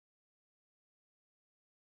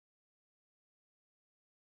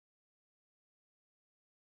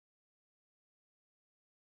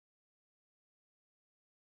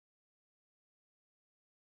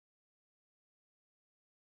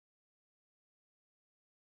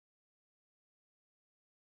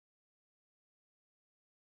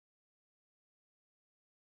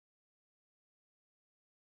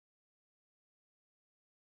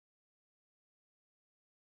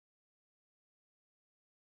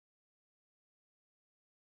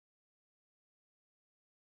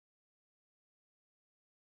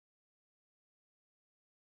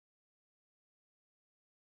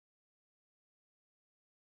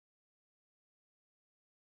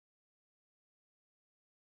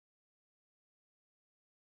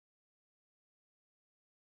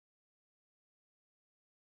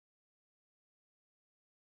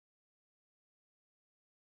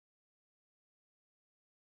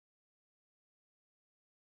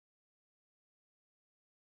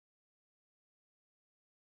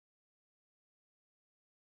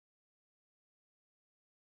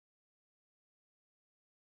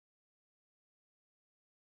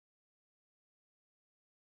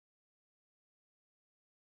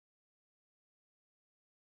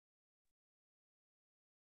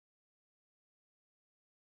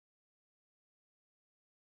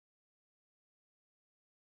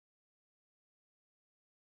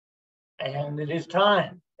And it is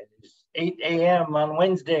time. It is 8 a.m. on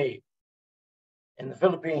Wednesday in the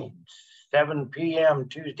Philippines, 7 p.m.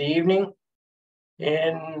 Tuesday evening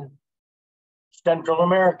in Central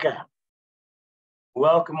America.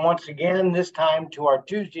 Welcome once again, this time to our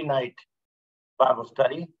Tuesday night Bible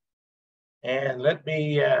study. And let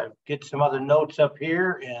me get some other notes up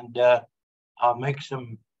here, and I'll make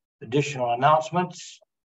some additional announcements.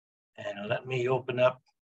 And let me open up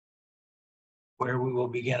where we will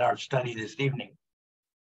begin our study this evening.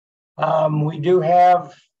 We do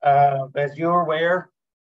have, as you're aware,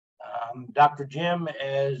 Dr. Jim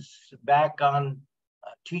is back on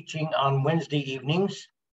teaching on Wednesday evenings,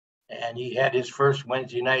 and he had his first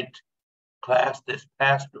Wednesday night class this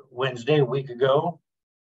past Wednesday, a week ago.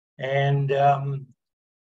 And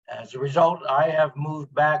as a result, I have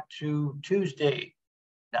moved back to Tuesday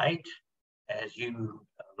night, as you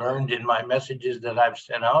learned in my messages that I've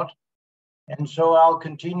sent out. And so I'll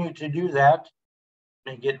continue to do that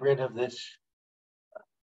and get rid of this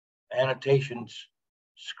annotations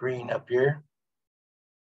screen up here.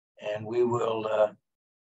 And we will,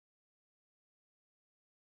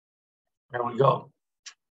 there we go.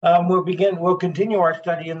 We'll continue our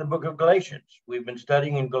study in the book of Galatians. We've been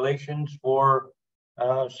studying in Galatians for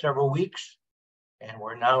several weeks, and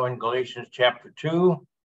we're now in Galatians chapter 2,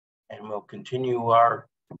 and we'll continue our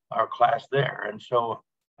class there. And so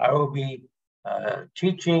I will be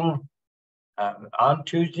teaching on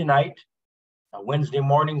Tuesday night, Wednesday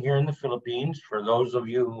morning here in the Philippines, for those of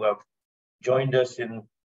you who have joined us in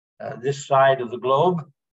this side of the globe,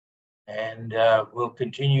 and we'll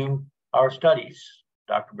continue our studies.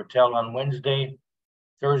 Dr. Bertel on Wednesday,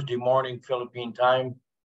 Thursday morning Philippine time,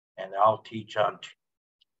 and I'll teach on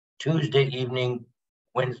Tuesday evening,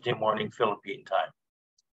 Wednesday morning Philippine time.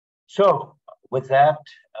 So with that,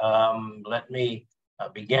 let me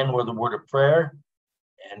begin with a word of prayer,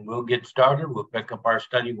 and we'll get started. We'll pick up our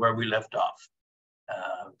study where we left off.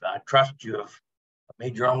 I trust you have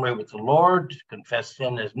made your own way with the Lord, confess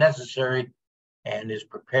sin as necessary, and is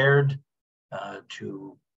prepared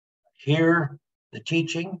to hear the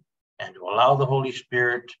teaching and to allow the Holy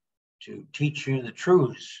Spirit to teach you the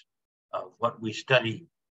truths of what we study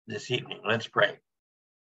this evening. Let's pray.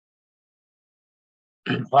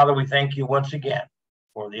 Father, we thank you once again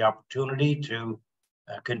for the opportunity to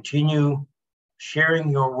continue sharing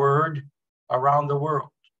your word around the world.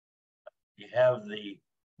 You have the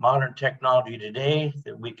modern technology today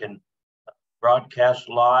that we can broadcast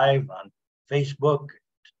live on Facebook,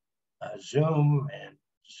 Zoom, and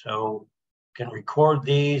so can record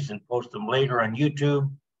these and post them later on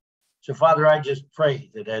YouTube. So, Father, I just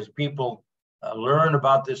pray that as people learn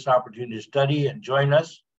about this opportunity to study and join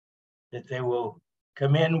us, that they will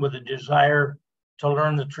come in with a desire to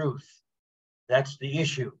learn the truth. That's the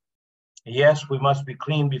issue. Yes, we must be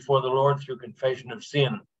clean before the Lord through confession of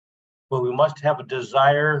sin, but we must have a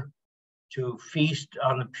desire to feast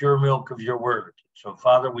on the pure milk of your word. So,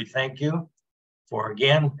 Father, we thank you for,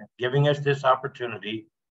 again, giving us this opportunity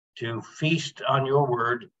to feast on your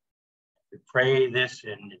word. We pray this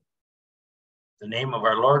in the name of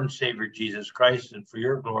our Lord and Savior, Jesus Christ, and for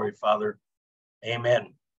your glory, Father.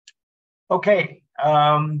 Amen. Okay,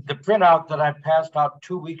 the printout that I passed out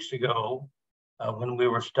 2 weeks ago when we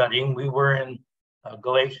were studying, we were in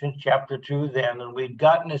Galatians chapter 2 then, and we'd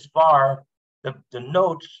gotten as far, the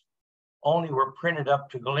notes only were printed up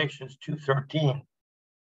to Galatians 2:13.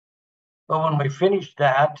 But when we finished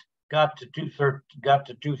that, got to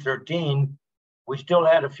 2:13, we still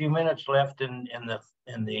had a few minutes left in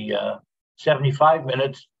the 75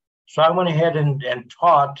 minutes. So I went ahead and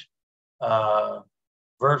taught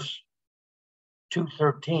verse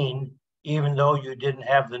 2:13, even though you didn't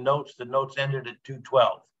have the notes ended at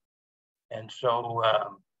 2:12. And so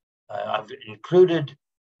I've included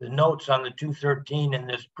the notes on the 2:13 in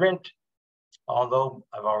this print, although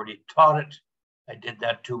I've already taught it. I did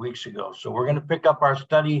that 2 weeks ago. So we're going to pick up our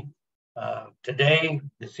study today,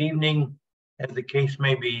 this evening, as the case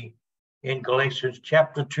may be, in Galatians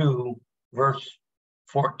chapter 2, verse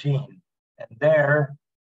 14. And there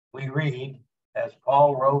we read, as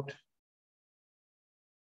Paul wrote,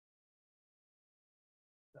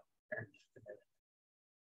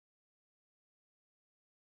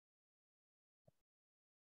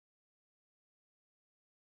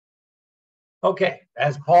 okay,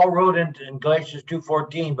 as Paul wrote in Galatians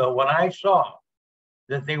 2:14, but when I saw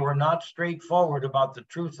that they were not straightforward about the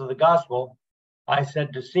truth of the gospel, I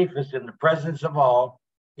said to Cephas in the presence of all,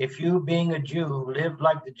 if you, being a Jew, live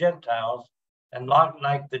like the Gentiles and not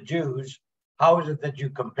like the Jews, how is it that you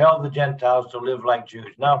compel the Gentiles to live like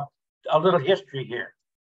Jews? Now, a little history here.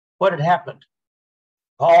 What had happened?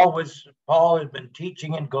 Paul had been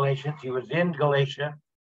teaching in Galatians. He was in Galatia,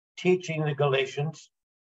 teaching the Galatians,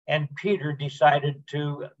 and Peter decided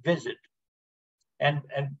to visit. And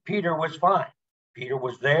Peter was fine. Peter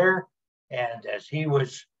was there, and as he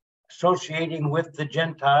was associating with the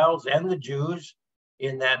Gentiles and the Jews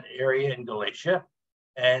in that area in Galatia,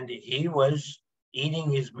 and he was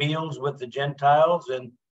eating his meals with the Gentiles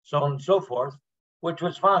and so on and so forth, which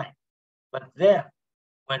was fine. But then,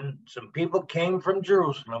 when some people came from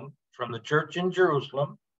Jerusalem, from the church in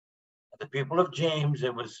Jerusalem, the people of James,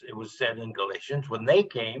 it was said in Galatians, when they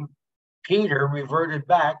came, Peter reverted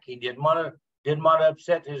back. He didn't want to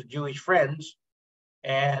upset his Jewish friends,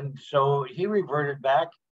 and so he reverted back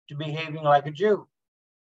to behaving like a Jew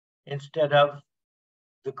instead of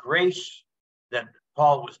the grace that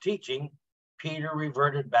Paul was teaching. Peter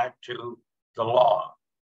reverted back to the law,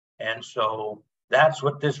 and so that's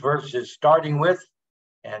what this verse is starting with.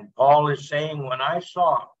 And Paul is saying, when I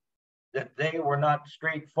saw that they were not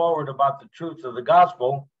straightforward about the truth of the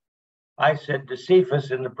gospel, I said to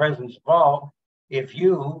Cephas in the presence of all, if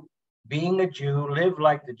you, being a Jew, live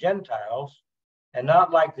like the Gentiles and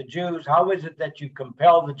not like the Jews, how is it that you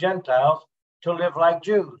compel the Gentiles to live like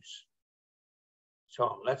Jews?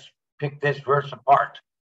 So let's pick this verse apart.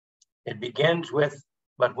 It begins with,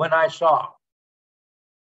 but when I saw.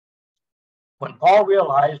 When Paul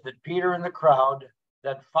realized that Peter and the crowd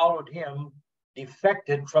that followed him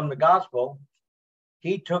defected from the gospel,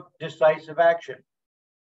 he took decisive action.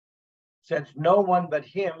 Since no one but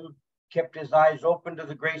him kept his eyes open to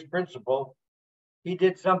the grace principle, he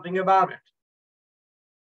did something about it.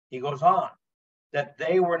 He goes on, that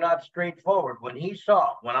they were not straightforward. When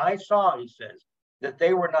I saw, he says, that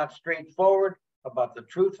they were not straightforward about the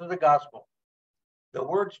truth of the gospel. The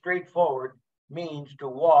word straightforward means to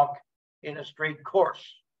walk in a straight course.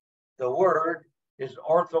 The word is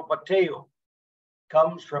orthopateo,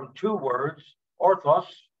 comes from two words, orthos,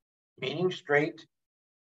 meaning straight,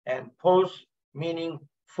 and pos, meaning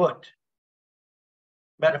foot.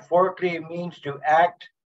 Metaphorically, it means to act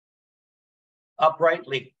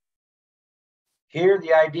uprightly. Here,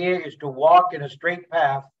 the idea is to walk in a straight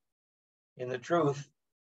path in the truth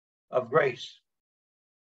of grace.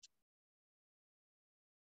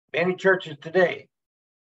 Many churches today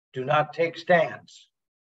do not take stands.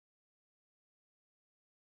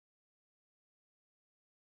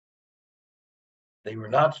 They were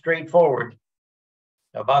not straightforward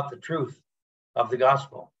about the truth of the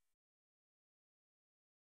gospel.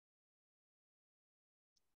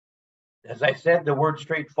 As I said, the word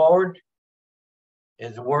straightforward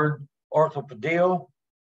is the word orthopedeo,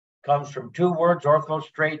 comes from two words, ortho,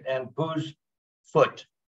 straight, and pous, foot.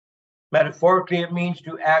 Metaphorically, it means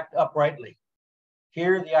to act uprightly.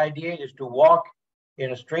 Here, the idea is to walk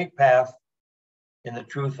in a straight path in the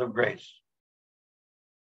truth of grace.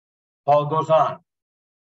 Paul goes on.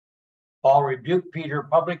 Paul rebuked Peter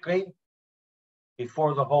publicly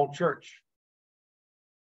before the whole church.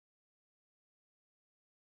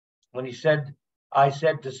 When he said, I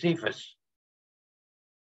said to Cephas,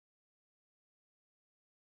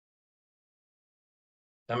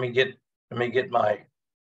 let me get my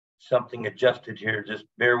something adjusted here. Just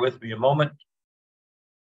bear with me a moment.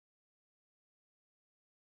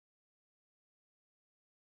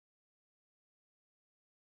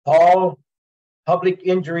 Paul, public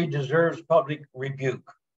injury deserves public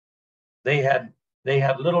rebuke. They had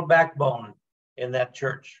little backbone in that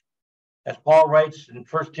church. As Paul writes in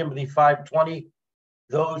 1 Timothy 5:20,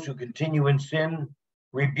 those who continue in sin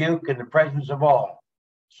rebuke in the presence of all,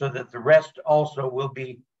 so that the rest also will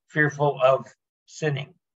be fearful of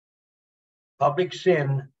sinning. Public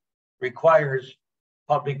sin requires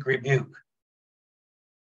public rebuke.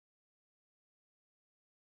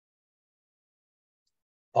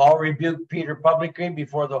 Paul rebuked Peter publicly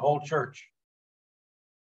before the whole church.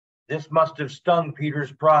 This must have stung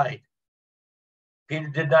Peter's pride. Peter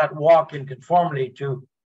did not walk in conformity to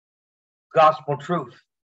gospel truth.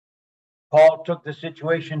 Paul took the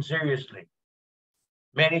situation seriously.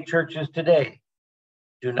 Many churches today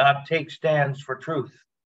do not take stands for truth.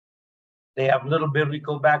 They have little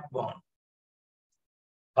biblical backbone.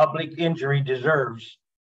 Public injury deserves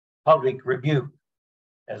public rebuke,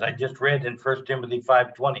 as I just read in 1 Timothy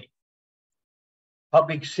 5:20.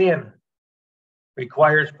 Public sin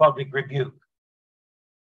requires public rebuke.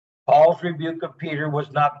 Paul's rebuke of Peter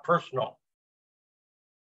was not personal.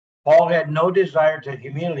 Paul had no desire to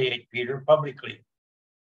humiliate Peter publicly.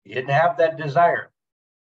 He didn't have that desire,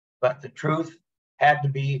 but the truth had to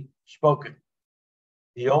be spoken.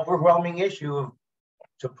 The overwhelming issue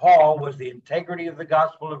to Paul was the integrity of the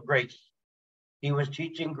gospel of grace. He was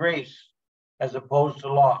teaching grace as opposed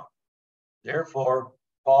to law. Therefore,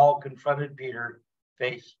 Paul confronted Peter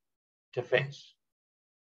face to face.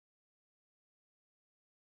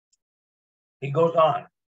 He goes on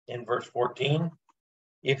in verse 14.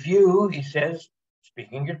 If you, he says,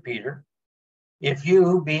 speaking to Peter, if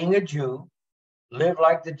you, being a Jew, live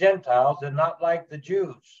like the Gentiles and not like the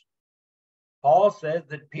Jews. Paul says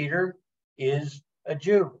that Peter is a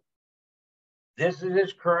Jew. This is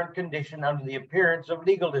his current condition under the appearance of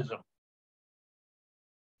legalism.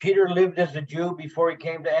 Peter lived as a Jew before he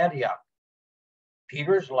came to Antioch.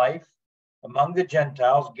 Peter's life among the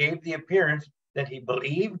Gentiles gave the appearance that he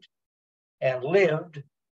believed and lived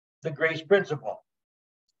the grace principle.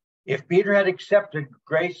 If Peter had accepted the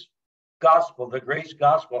grace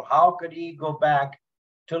gospel, how could he go back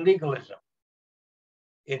to legalism?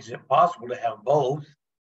 It's impossible to have both.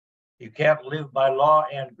 You can't live by law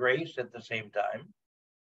and grace at the same time.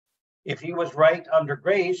 If he was right under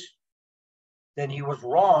grace, then he was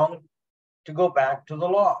wrong to go back to the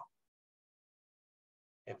law.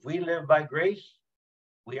 If we live by grace,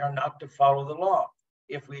 we are not to follow the law.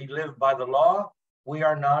 If we live by the law, we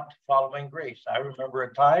are not following grace. I remember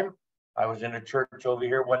a time, I was in a church over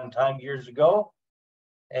here one time years ago,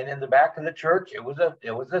 and in the back of the church, it was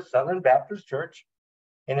a Southern Baptist church,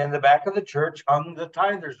 and in the back of the church hung the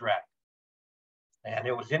tithers rack. And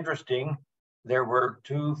it was interesting. There were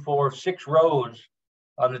 2, 4, 6 rows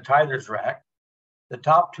on the tithers rack. The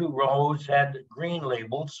top 2 rows had green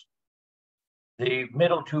labels. The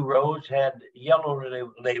middle 2 rows had yellow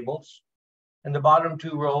labels. And the bottom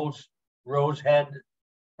 2 rows had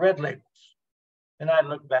red labels. And I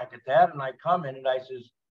looked back at that and I commented, I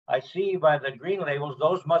says, I see by the green labels,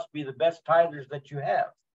 those must be the best tithers that you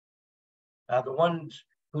have. Now the ones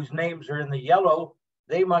whose names are in the yellow,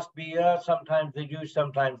 they must be, sometimes they do,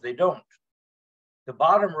 sometimes they don't. The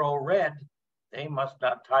bottom row red, they must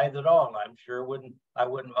not tithe at all. I'm sure I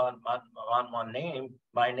wouldn't want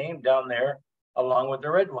my name down there along with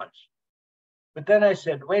the red ones. But then I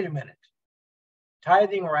said, wait a minute.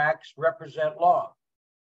 Tithing racks represent law,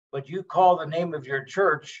 but you call the name of your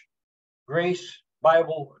church Grace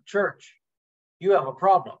Bible Church. You have a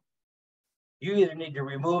problem. You either need to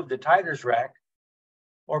remove the tithers rack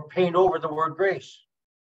or paint over the word grace,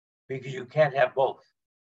 because you can't have both.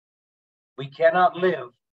 We cannot live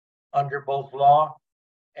under both law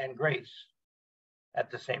and grace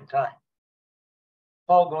at the same time.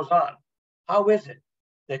 Paul goes on. How is it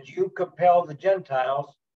that you compel the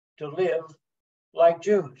Gentiles to live like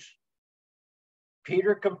Jews?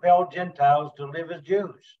 Peter compelled Gentiles to live as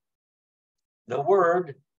Jews. The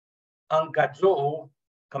word ankazo,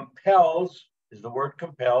 compels, is the word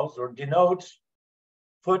compels or denotes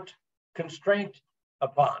put constraint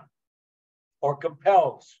upon or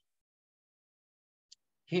compels.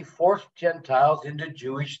 He forced Gentiles into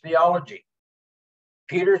Jewish theology.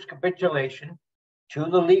 Peter's capitulation to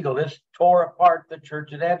the legalists tore apart the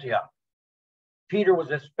church at Antioch. Peter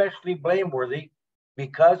was especially blameworthy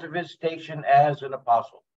because of his station as an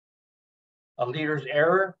apostle. A leader's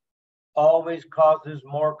error always causes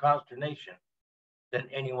more consternation than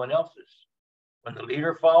anyone else's. When the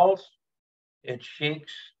leader falls, it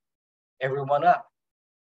shakes everyone up.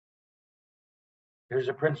 Here's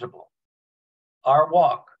a principle. Our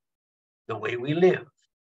walk, the way we live,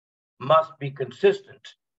 must be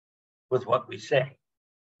consistent with what we say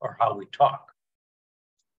or how we talk.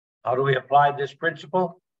 How do we apply this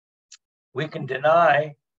principle? We can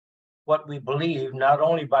deny what we believe not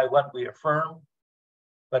only by what we affirm,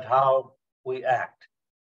 but how we act.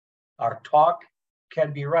 Our talk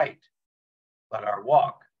can be right, but our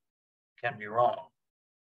walk can be wrong.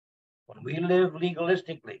 When we live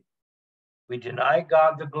legalistically, we deny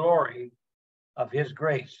God the glory of his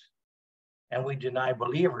grace, and we deny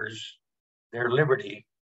believers their liberty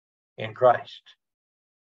in Christ.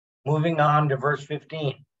 Moving on to verse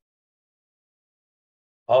 15.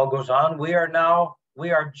 Paul goes on, we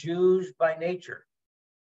are Jews by nature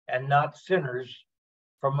and not sinners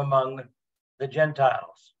from among the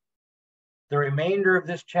Gentiles. The remainder of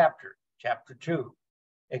this chapter, chapter 2,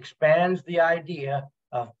 expands the idea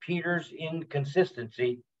of Peter's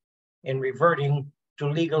inconsistency in reverting to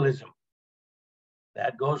legalism.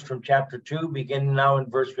 That goes from chapter 2, beginning now in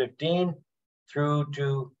verse 15, through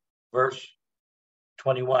to verse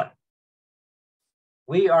 21.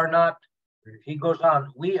 He goes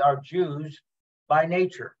on, we are Jews by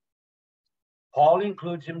nature. Paul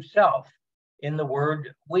includes himself in the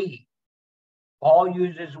word we. Paul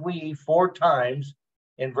uses we 4 times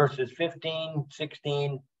in verses 15,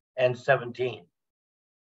 16, and 17.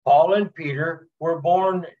 Paul and Peter were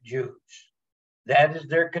born Jews. That is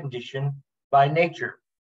their condition by nature.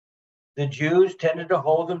 The Jews tended to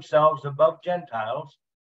hold themselves above Gentiles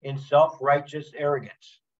in self-righteous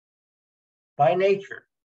arrogance. By nature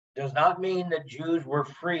does not mean that Jews were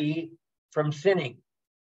free from sinning.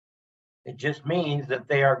 It just means that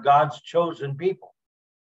they are God's chosen people,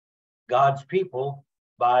 God's people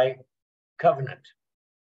by covenant.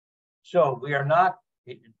 So we are not,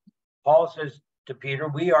 Paul says to Peter,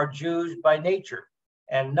 we are Jews by nature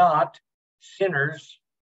and not sinners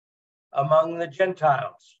among the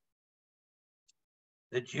Gentiles.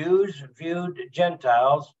 The Jews viewed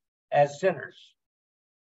Gentiles as sinners.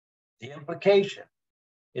 The implication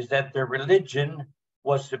is that their religion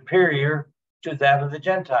was superior to that of the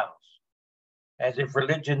Gentiles, as if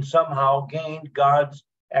religion somehow gained God's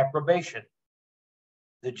approbation.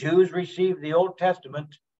 The Jews received the Old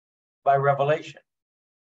Testament by revelation.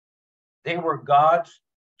 They were God's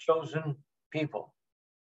chosen people.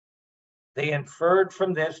 They inferred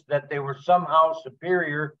from this that they were somehow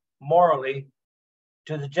superior morally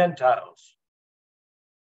to the Gentiles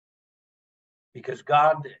because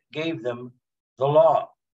God gave them the law.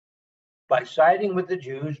 By siding with the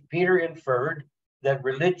Jews, Peter inferred that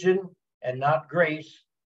religion and not grace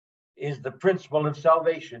is the principle of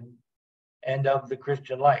salvation and of the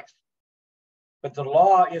Christian life. But the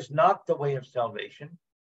law is not the way of salvation.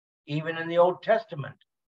 Even in the Old Testament,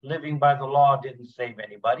 living by the law didn't save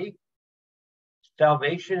anybody.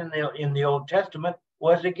 Salvation in the Old Testament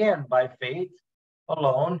was again by faith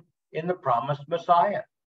alone in the promised Messiah.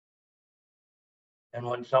 And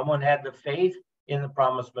when someone had the faith in the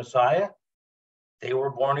promised Messiah, they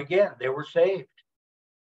were born again. They were saved.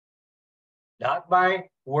 Not by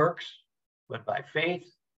works, but by faith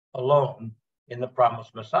alone in the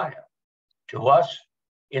promised Messiah. To us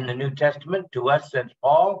in the New Testament, to us since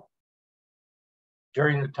Paul,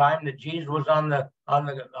 during the time that Jesus was on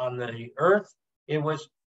the earth, it was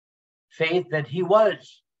faith that he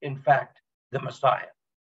was, in fact, the Messiah.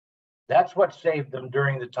 That's what saved them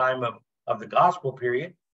during the time of the gospel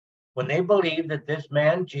period, when they believed that this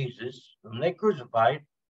man, Jesus, whom they crucified,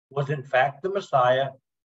 was in fact the Messiah.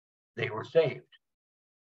 They were saved.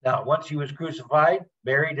 Now, once he was crucified,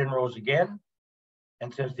 buried, and rose again,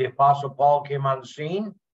 and since the Apostle Paul came on the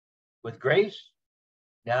scene with grace,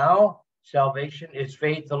 now salvation is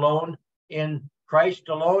faith alone in Christ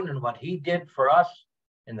alone and what he did for us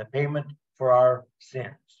in the payment for our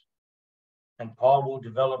sins. And Paul will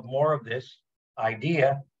develop more of this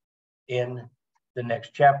idea in the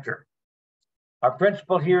next chapter. Our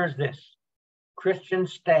principle here is this: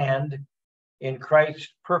 Christians stand in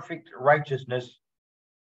Christ's perfect righteousness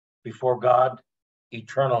before God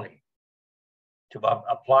eternally. To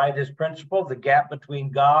apply this principle, the gap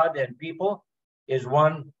between God and people is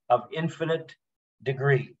one of infinite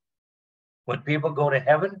degree. When people go to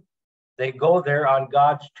heaven, they go there on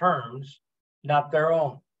God's terms, not their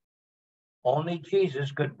own. Only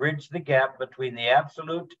Jesus could bridge the gap between the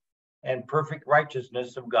absolute and perfect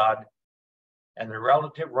righteousness of God and the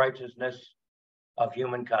relative righteousness of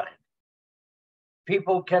humankind.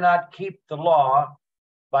 People cannot keep the law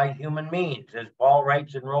by human means, as Paul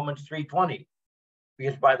writes in Romans 3:20,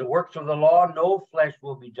 because by the works of the law, no flesh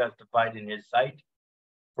will be justified in his sight,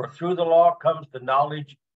 for through the law comes the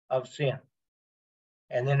knowledge of sin.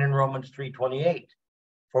 And then in Romans 3:28,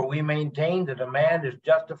 for we maintain that a man is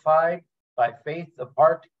justified by faith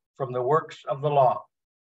apart from the works of the law.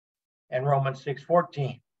 And Romans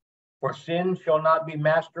 6:14, for sin shall not be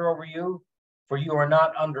master over you, for you are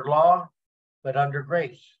not under law, but under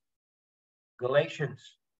grace.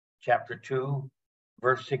 Galatians chapter 2,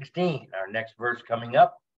 verse 16, our next verse coming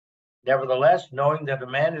up. Nevertheless, knowing that a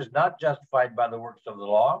man is not justified by the works of the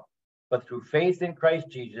law, but through faith in Christ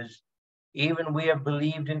Jesus, even we have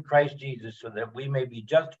believed in Christ Jesus, so that we may be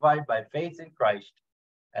justified by faith in Christ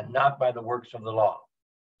and not by the works of the law.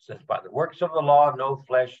 Since by the works of the law, no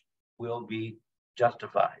flesh will be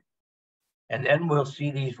justified. And then we'll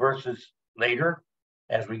see these verses later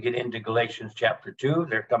as we get into Galatians chapter 2.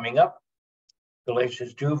 They're coming up.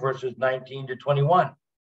 Galatians 2, verses 19 to 21.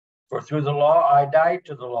 For through the law I died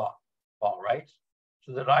to the law, Paul writes,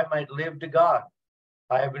 so that I might live to God.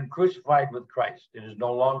 I have been crucified with Christ. It is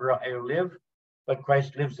no longer I who live, but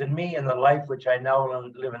Christ lives in me, and the life which I now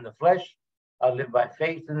live in the flesh, I live by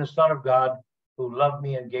faith in the Son of God, who loved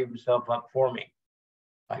me and gave himself up for me.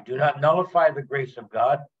 I do not nullify the grace of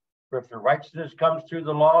God, for if the righteousness comes through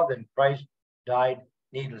the law, then Christ died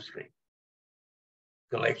needlessly.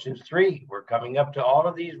 Galatians 3, we're coming up to all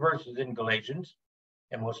of these verses in Galatians,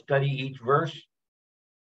 and we'll study each verse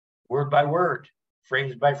word by word,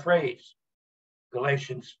 phrase by phrase.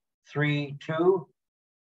 Galatians 3:2,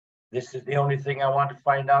 this is the only thing I want to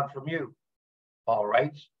find out from you. Paul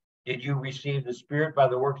writes, did you receive the Spirit by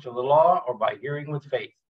the works of the law or by hearing with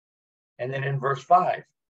faith? And then in verse 5,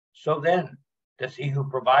 So then, does he who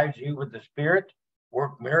provides you with the Spirit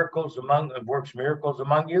works miracles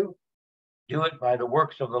among you? Do it by the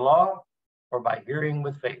works of the law or by hearing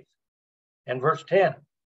with faith? And verse 10,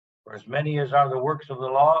 for as many as are the works of the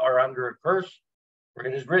law are under a curse, for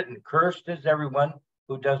it is written, cursed is everyone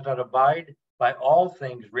who does not abide by all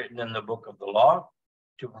things written in the book of the law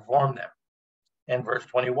to perform them. And verse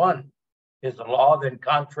 21, is the law then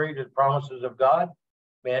contrary to the promises of God?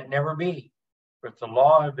 May it never be. For if the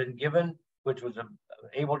law had been given, which was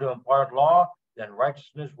able to impart law, then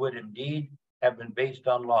righteousness would indeed have been based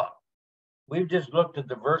on law. We've just looked at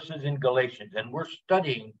the verses in Galatians, and we're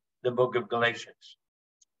studying the book of Galatians.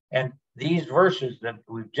 And these verses that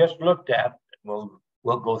we've just looked at, we'll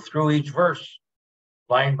go through each verse,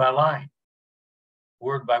 line by line,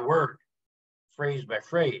 word by word, phrase by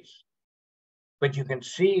phrase. But you can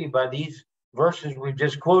see by these verses we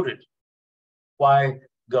just quoted why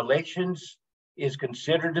Galatians is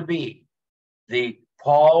considered to be the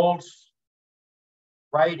Paul's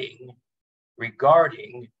writing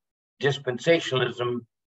regarding dispensationalism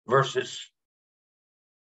versus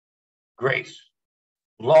grace,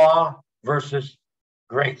 law versus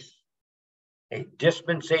grace, a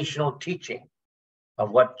dispensational teaching of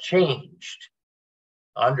what changed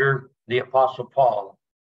under the Apostle Paul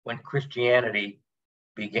when Christianity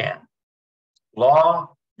began.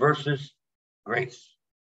 Law versus grace.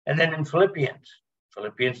 And then in Philippians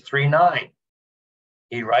 3:9,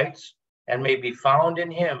 he writes, and may be found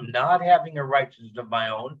in him, not having a righteousness of my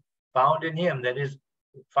own, found in him, that is,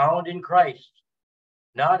 found in Christ,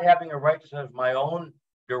 not having a righteousness of my own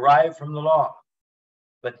derived from the law,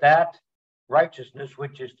 but that righteousness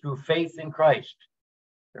which is through faith in Christ,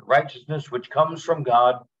 the righteousness which comes from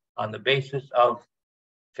God on the basis of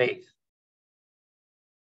faith.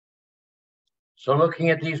 So looking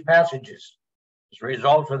at these passages, as a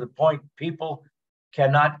result of the point, people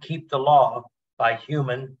cannot keep the law by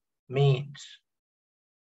human means.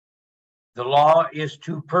 The law is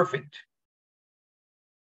too perfect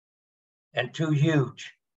and too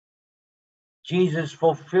huge. Jesus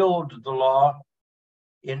fulfilled the law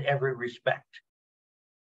in every respect.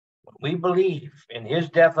 When we believe in his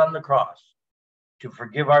death on the cross to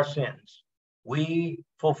forgive our sins, we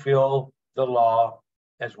fulfill the law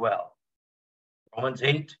as well. Romans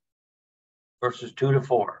 8, verses 2-4.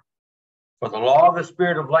 For the law of the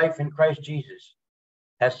Spirit of life in Christ Jesus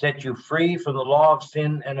has set you free from the law of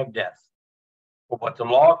sin and of death. For what the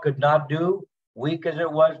law could not do, weak as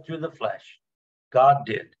it was through the flesh, God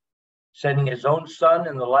did, sending his own Son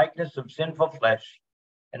in the likeness of sinful flesh,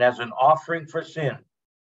 and as an offering for sin,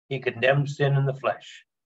 he condemned sin in the flesh,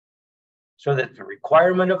 so that the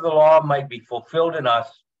requirement of the law might be fulfilled in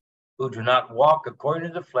us who do not walk according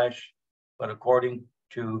to the flesh, but according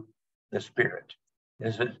to the Spirit.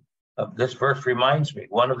 This verse reminds me,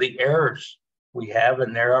 one of the errors we have,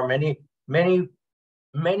 and there are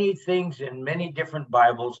many things in many different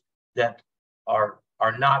Bibles that are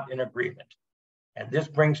not in agreement. And this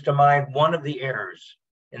brings to mind one of the errors.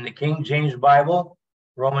 In the King James Bible,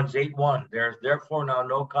 Romans 8:1, there is therefore now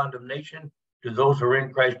no condemnation to those who are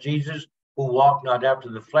in Christ Jesus, who walk not after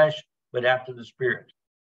the flesh, but after the Spirit.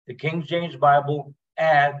 The King James Bible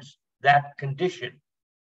adds that condition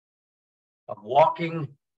of walking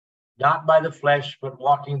not by the flesh, but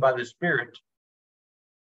walking by the Spirit.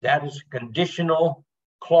 That is a conditional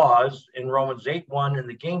clause in Romans 8:1 in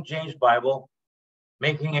the King James Bible,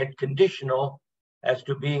 making it conditional as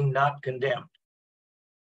to being not condemned.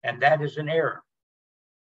 And that is an error.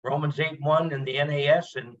 Romans 8:1 in the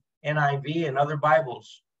NAS and NIV and other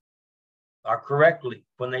Bibles are correctly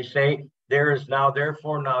when they say, there is now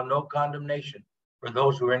therefore now no condemnation for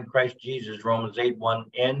those who are in Christ Jesus, Romans 8:1,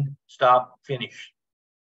 end, stop, finish.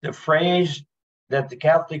 The phrase that the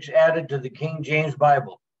Catholics added to the King James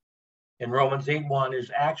Bible in Romans 8:1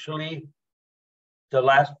 is actually the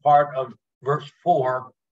last part of verse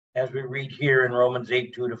 4, as we read here in Romans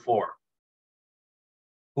 8:2-4.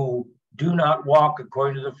 Who do not walk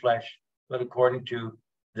according to the flesh, but according to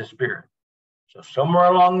the Spirit. So somewhere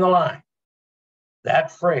along the line,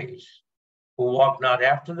 that phrase, who walk not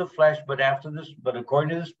after the flesh, but according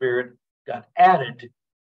to the Spirit, got added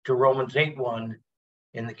to Romans 8:1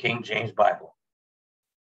 in the King James Bible.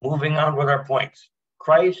 Moving on with our points.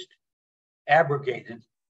 Christ abrogated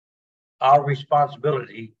our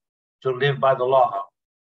responsibility to live by the law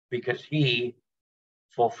because he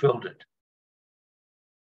fulfilled it.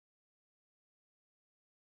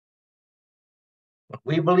 When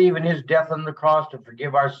we believe in his death on the cross to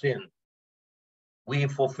forgive our sin, we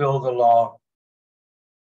fulfill the law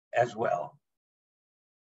as well.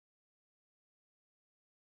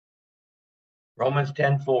 Romans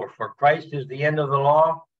 10:4, for Christ is the end of the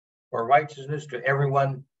law or righteousness to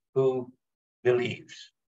everyone who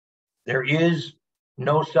believes. There is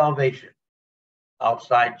no salvation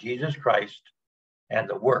outside Jesus Christ and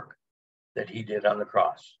the work that he did on the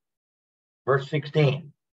cross. Verse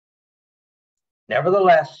 16.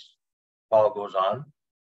 Nevertheless, Paul goes on,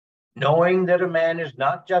 knowing that a man is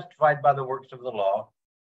not justified by the works of the law,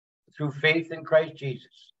 through faith in Christ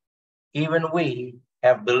Jesus, even we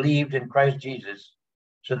have believed in Christ Jesus,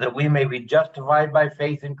 so that we may be justified by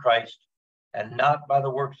faith in Christ and not by the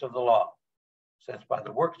works of the law. Since by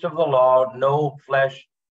the works of the law, no flesh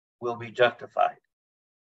will be justified.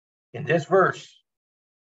 In this verse,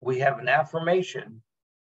 we have an affirmation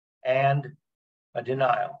and a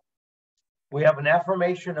denial. We have an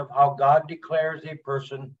affirmation of how God declares a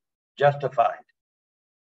person justified.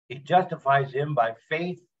 He justifies him by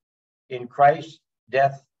faith in Christ's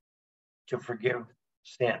death to forgive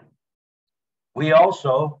sin. We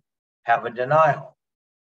also have a denial.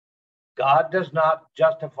 God does not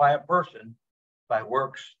justify a person by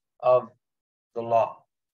works of the law.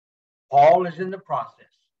 Paul is in the process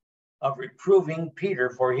of reproving Peter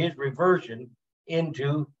for his reversion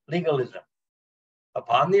into legalism.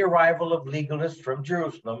 Upon the arrival of legalists from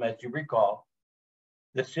Jerusalem, as you recall,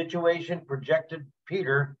 the situation projected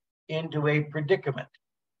Peter into a predicament.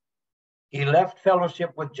 He left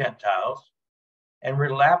fellowship with Gentiles and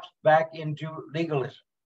relapsed back into legalism.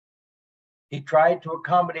 He tried to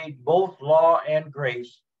accommodate both law and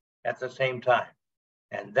grace at the same time,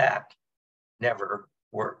 and that never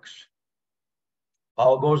works.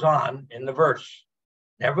 Paul goes on in the verse.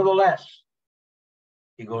 Nevertheless,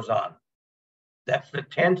 he goes on. That's the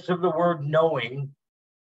tense of the word knowing.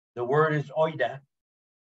 The word is oida.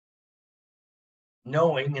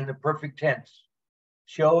 Knowing in the perfect tense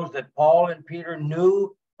shows that Paul and Peter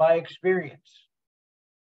knew by experience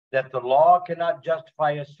that the law cannot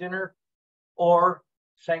justify a sinner or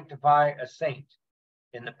sanctify a saint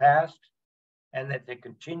in the past, and that they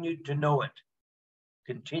continued to know it.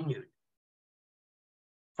 Continued.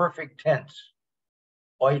 Perfect tense.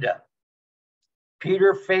 Oida.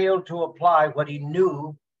 Peter failed to apply what he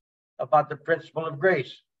knew about the principle of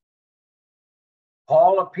grace.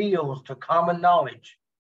 Paul appeals to common knowledge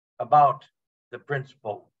about the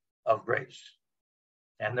principle of grace.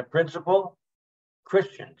 And the principle,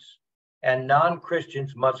 Christians and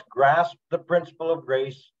non-Christians must grasp the principle of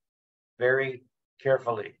grace very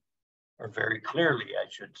carefully, or very clearly, I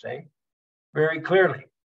should say, very clearly.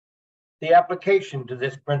 The application to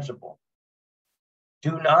this principle.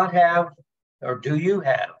 Do you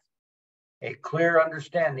have a clear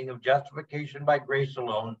understanding of justification by grace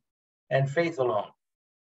alone and faith alone?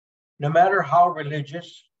 No matter how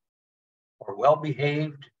religious or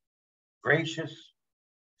well-behaved, gracious,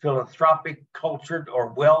 philanthropic, cultured,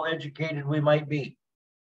 or well-educated we might be,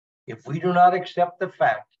 if we do not accept the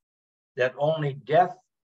fact that only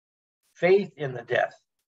faith in the death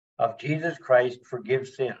of Jesus Christ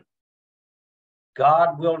forgives sin,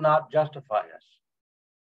 God will not justify us.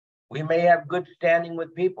 We may have good standing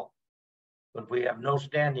with people, but we have no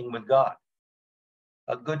standing with God.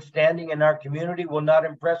 A good standing in our community will not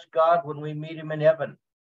impress God when we meet him in heaven.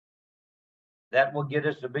 That will get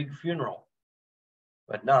us a big funeral,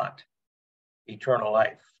 but not eternal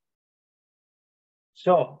life.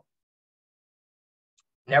 So,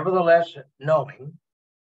 nevertheless, knowing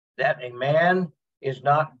that a man is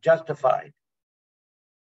not justified,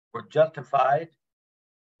 or justified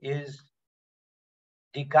is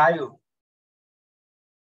dikaio,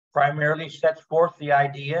 primarily sets forth the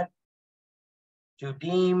idea to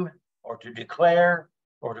deem or to declare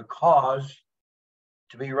or to cause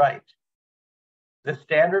to be right. The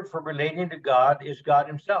standard for relating to God is God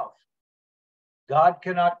himself. God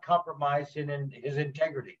cannot compromise in his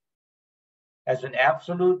integrity. As an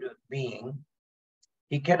absolute being,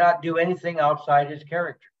 he cannot do anything outside his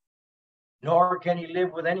character, nor can he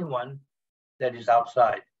live with anyone that is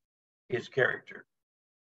outside his character.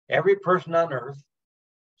 Every person on earth,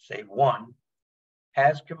 save one,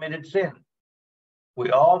 has committed sin.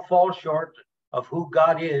 We all fall short of who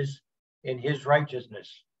God is in his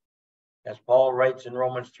righteousness. As Paul writes in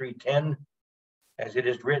Romans 3:10, as it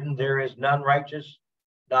is written, there is none righteous,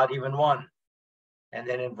 not even one. And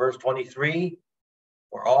then in verse 23,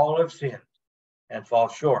 for all have sinned and fall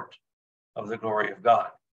short of the glory of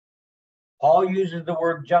God. Paul uses the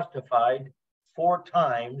word justified 4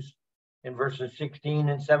 times in verses 16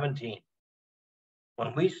 and 17.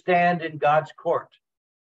 When we stand in God's court,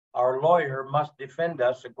 our lawyer must defend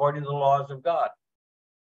us according to the laws of God,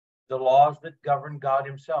 the laws that govern God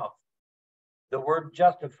himself. The word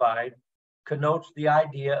justified connotes the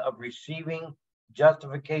idea of receiving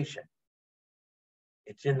justification.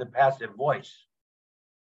 It's in the passive voice.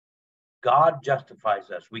 God justifies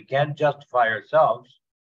us. We can't justify ourselves.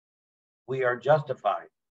 We are justified.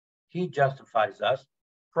 He justifies us.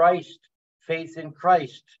 Christ, faith in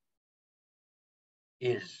Christ,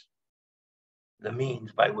 is the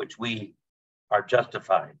means by which we are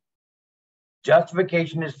justified.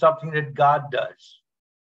 Justification is something that God does,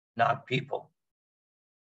 not people.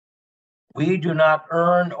 We do not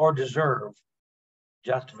earn or deserve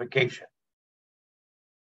justification.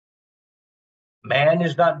 Man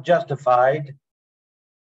is not justified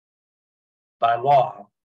by law,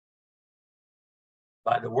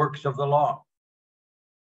 by the works of the law.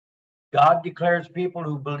 God declares people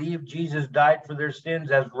who believe Jesus died for their sins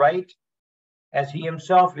as right as he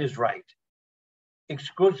himself is right,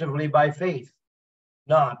 exclusively by faith,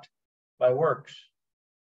 not by works.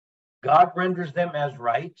 God renders them as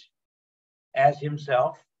right as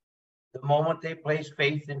himself the moment they place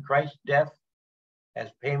faith in Christ's death as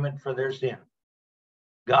payment for their sin.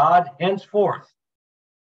 God henceforth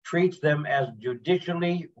treats them as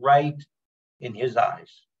judicially right in his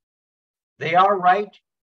eyes. They are right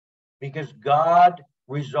because God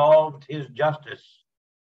resolved his justice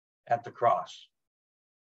at the cross.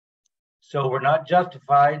 So we're not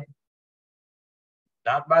justified,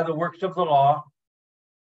 not by the works of the law,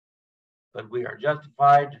 but we are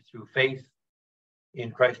justified through faith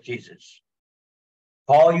in Christ Jesus.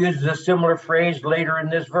 Paul uses a similar phrase later in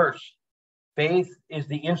this verse. Faith is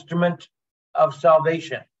the instrument of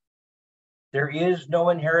salvation. There is no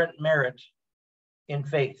inherent merit in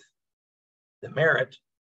faith. The merit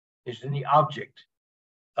is in the object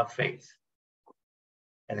of faith.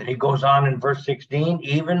 And then he goes on in verse 16,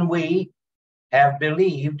 even we have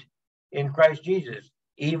believed in Christ Jesus.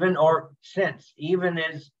 Even or since. Even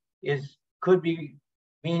is could be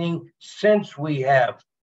meaning since we have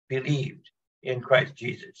believed in Christ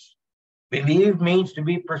Jesus. Believe means to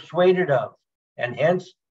be persuaded of, and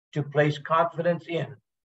hence to place confidence in.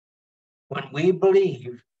 When we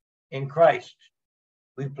believe in Christ,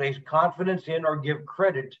 we place confidence in or give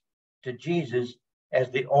credit to Jesus as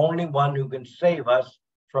the only one who can save us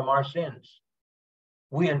from our sins.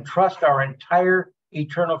 We entrust our entire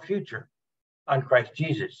eternal future on Christ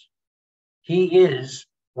Jesus. He is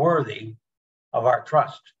worthy of our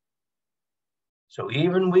trust. So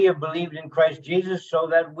even we have believed in Christ Jesus so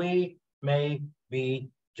that we may be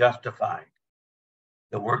justified.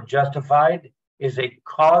 The word justified is a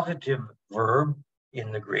causative verb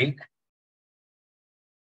in the Greek.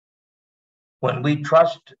 When we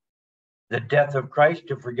trust the death of Christ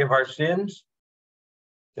to forgive our sins,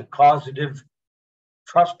 the causative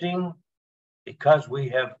trusting, because we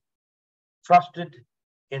have trusted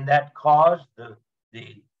in that cause,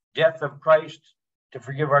 the death of Christ to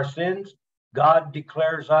forgive our sins, God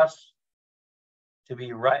declares us to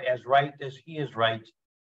be right as he is right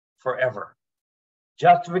forever.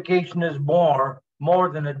 Justification is more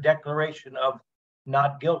than a declaration of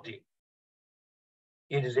not guilty.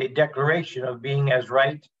 It is a declaration of being as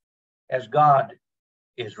right as God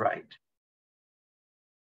is right,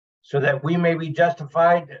 so that we may be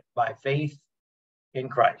justified by faith in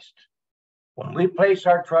Christ. When we place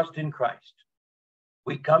our trust in Christ,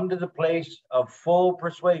 we come to the place of full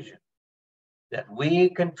persuasion that we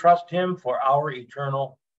can trust him for our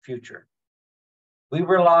eternal future. We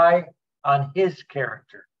rely on his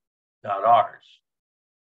character, not ours.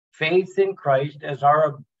 Faith in Christ as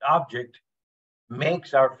our object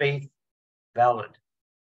makes our faith valid.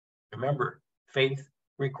 Remember, faith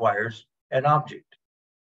requires an object.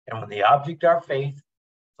 And when the object of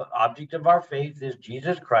our faith is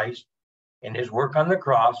Jesus Christ and his work on the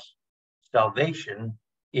cross, salvation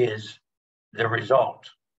is the result.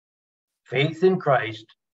 Faith in Christ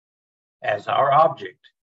as our object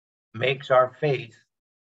makes our faith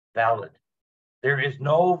valid. There is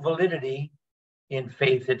no validity in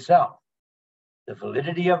faith itself. The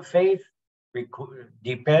validity of faith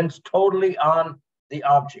depends totally on the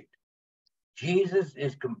object. Jesus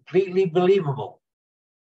is completely believable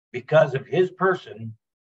because of his person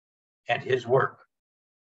and his work.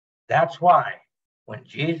 That's why when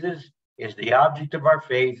Jesus is the object of our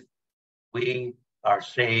faith, we are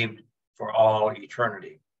saved for all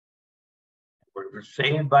eternity. We're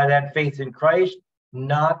saved by that faith in Christ,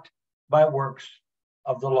 not by works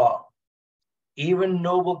of the law. Even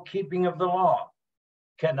noble keeping of the law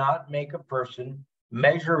cannot make a person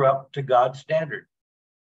measure up to God's standard,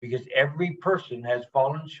 because every person has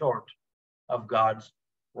fallen short of God's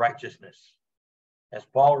righteousness. As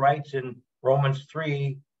Paul writes in Romans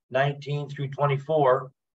 3:19 through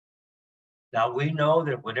 24, now we know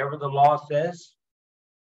that whatever the law says,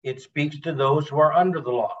 it speaks to those who are under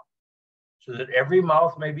the law, so that every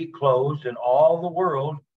mouth may be closed and all the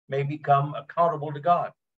world may become accountable to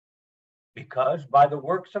God. because by the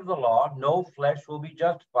works of the law, no flesh will be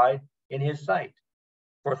justified in his sight.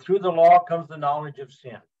 For through the law comes the knowledge of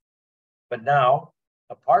sin. But now,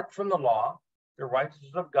 apart from the law, the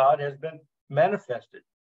righteousness of God has been manifested,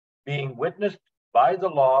 being witnessed by the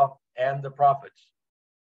law and the prophets,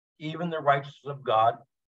 even the righteousness of God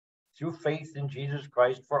through faith in Jesus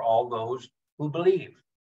Christ for all those who believe.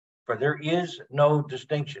 For there is no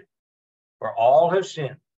distinction, for all have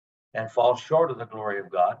sinned and fall short of the glory of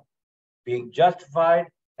God, being justified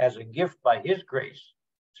as a gift by his grace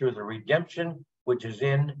through the redemption which is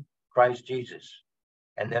in Christ Jesus.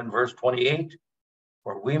 And then verse 28,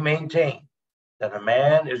 for we maintain that a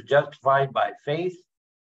man is justified by faith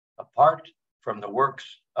apart from the works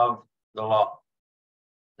of the law.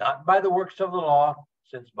 Not by the works of the law,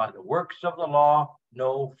 since by the works of the law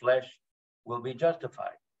no flesh will be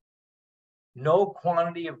justified. No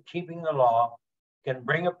quantity of keeping the law can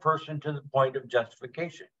bring a person to the point of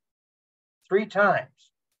justification. 3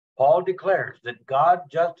 times, Paul declares that God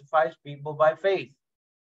justifies people by faith.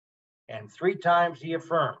 And 3 times he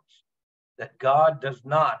affirms that God does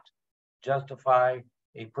not justify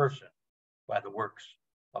a person by the works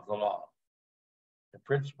of the law. The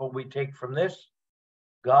principle we take from this,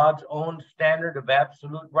 God's own standard of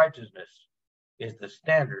absolute righteousness is the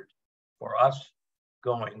standard for us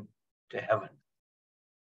going to heaven.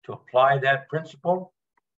 To apply that principle,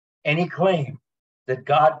 any claim that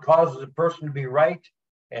God causes a person to be right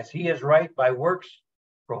as he is right by works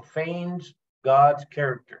profanes God's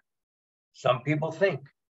character. Some people think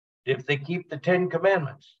that if they keep the 10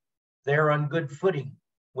 commandments, they're on good footing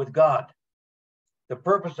with God. The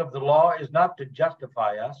purpose of the law is not to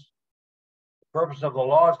justify us. The purpose of the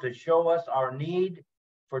law is to show us our need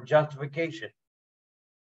for justification.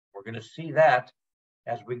 We're going to see that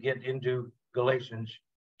as we get into Galatians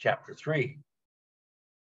chapter 3.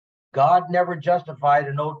 God never justified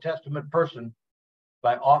an Old Testament person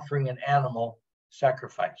by offering an animal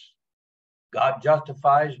sacrifice. God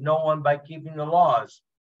justifies no one by keeping the laws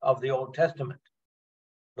of the Old Testament.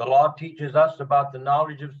 The law teaches us about the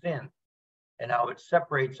knowledge of sin and how it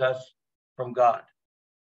separates us from God.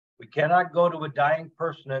 We cannot go to a dying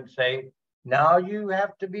person and say, now you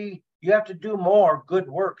have to do more good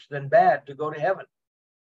works than bad to go to heaven.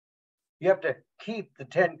 You have to keep the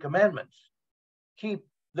 10 commandments, keep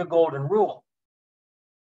the golden rule.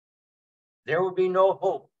 There will be no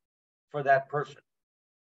hope for that person.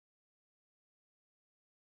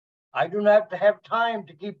 I do not have time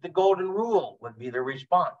to keep the golden rule, would be the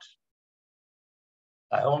response.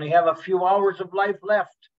 I only have a few hours of life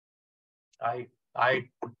left. I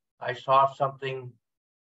saw something,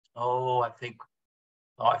 I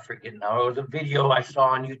forget now. It was a video I saw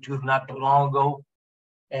on YouTube not too long ago.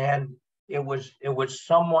 And it was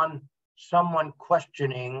someone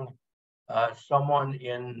questioning someone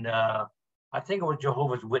in, I think it was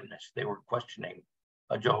Jehovah's Witness. They were questioning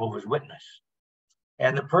a Jehovah's Witness.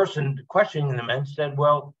 And the person questioning them and said,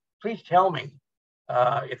 well, please tell me,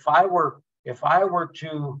 if I were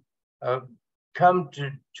to come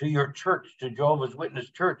to your church, to Jehovah's Witness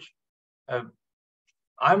church,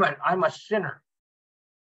 I'm a sinner,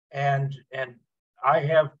 and I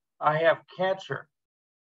have cancer,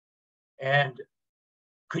 and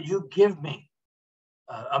could you give me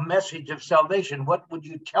a message of salvation? What would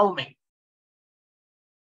you tell me?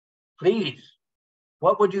 Please,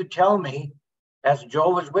 what would you tell me as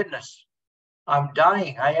Jehovah's Witness? I'm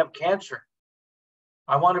dying. I have cancer.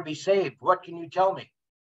 I want to be saved. What can you tell me?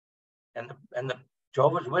 And the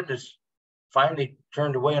Jehovah's Witness finally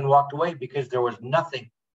turned away and walked away because there was nothing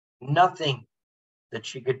that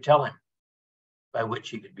she could tell him by which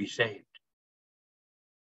he could be saved.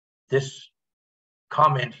 This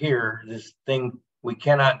comment here, this thing, we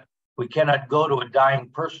cannot go to a dying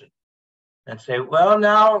person and say, well,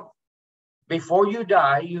 now, before you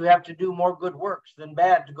die, you have to do more good works than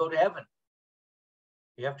bad to go to heaven.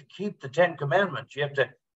 You have to keep the 10 commandments. You have to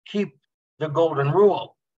keep the golden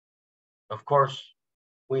rule. Of course,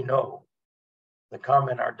 we know the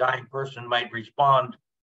comment our dying person might respond,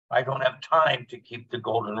 I don't have time to keep the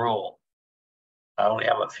golden rule. I only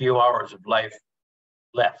have a few hours of life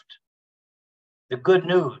left. The good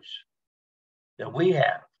news that we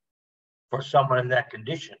have for someone in that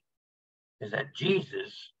condition is that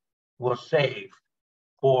Jesus will save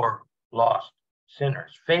poor, lost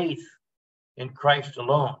sinners. Faith in Christ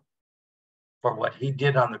alone for what he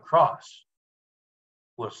did on the cross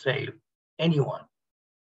will save anyone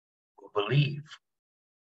who believe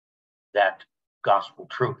that gospel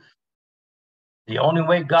truth. The only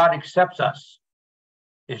way God accepts us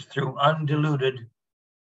is through undiluted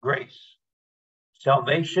grace.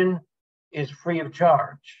 Salvation is free of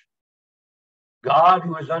charge. God,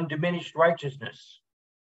 who is undiminished righteousness,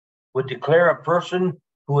 would declare a person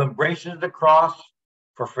who embraces the cross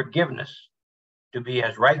for forgiveness to be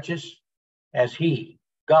as righteous as he,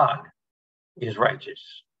 God, is righteous.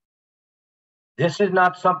 This is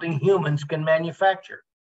not something humans can manufacture.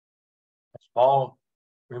 As Paul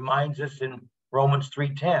reminds us in Romans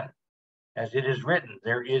 3:10, as it is written,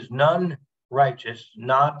 there is none righteous,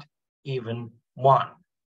 not even one.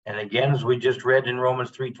 And again, as we just read in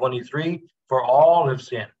Romans 3:23, for all have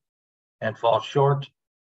sinned and fall short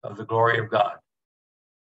of the glory of God.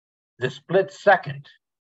 The split second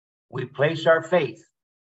we place our faith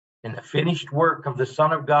in the finished work of the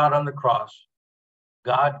Son of God on the cross,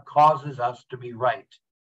 God causes us to be right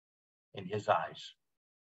in his eyes.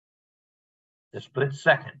 The split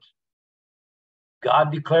second,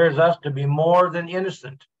 God declares us to be more than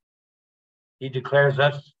innocent. He declares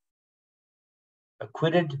us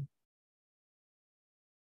acquitted,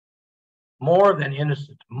 more than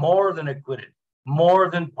innocent, more than acquitted, more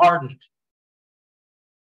than pardoned.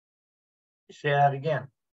 You say that again.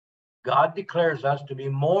 God declares us to be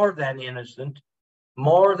more than innocent,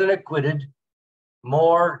 more than acquitted,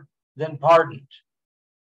 more than pardoned.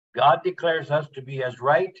 God declares us to be as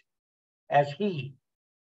right as he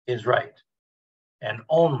is right. And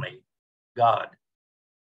only God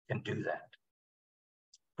can do that.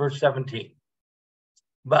 Verse 17.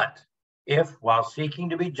 But if, while seeking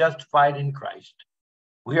to be justified in Christ,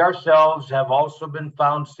 we ourselves have also been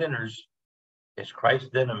found sinners, is Christ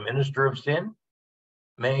then a minister of sin?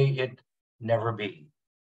 May it never be.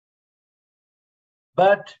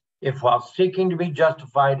 But if, while seeking to be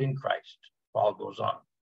justified in Christ, Paul goes on,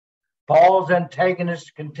 Paul's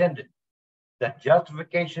antagonists contended that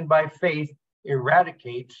justification by faith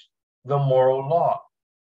eradicates the moral law.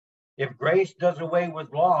 If grace does away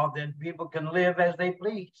with law, then people can live as they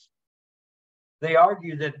please. They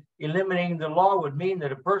argue that eliminating the law would mean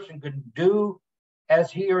that a person could do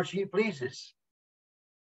as he or she pleases.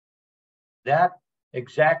 That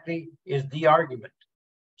exactly is the argument.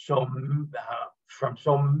 So from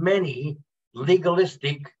so many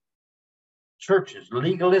legalistic churches,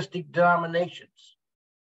 legalistic denominations,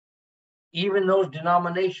 even those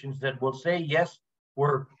denominations that will say, yes,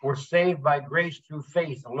 we're saved by grace through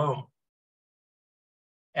faith alone,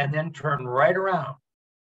 and then turn right around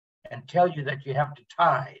and tell you that you have to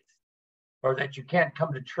tithe, or that you can't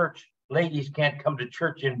come to church, ladies can't come to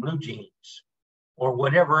church in blue jeans, or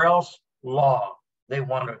whatever else law they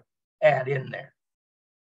want to add in there.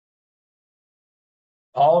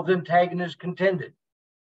 Paul's antagonists contended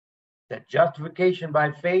that justification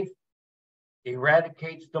by faith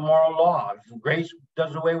eradicates the moral law. If grace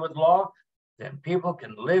does away with law, then people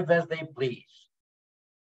can live as they please.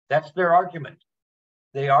 That's their argument.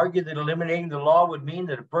 They argue that eliminating the law would mean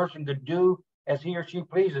that a person could do as he or she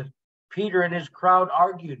pleases. Peter and his crowd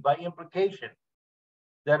argued by implication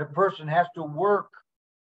that a person has to work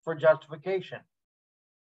for justification.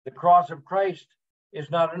 The cross of Christ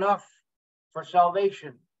is not enough for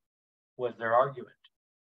salvation, was their argument.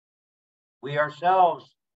 We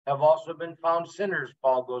ourselves have also been found sinners,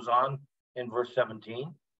 Paul goes on in verse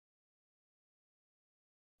 17.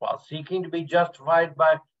 While seeking to be justified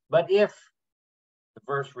by, but if, the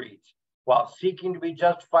verse reads, while seeking to be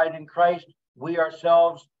justified in Christ, we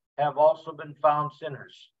ourselves have also been found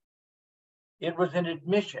sinners. It was an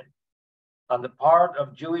admission on the part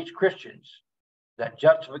of Jewish Christians that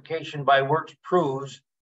justification by works proves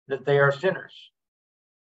that they are sinners.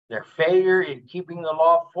 Their failure in keeping the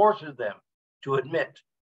law forces them to admit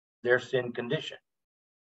their sin condition.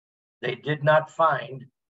 They did not find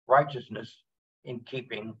righteousness in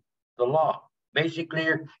keeping the law. Basically,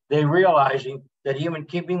 they realizing that even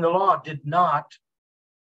keeping the law did not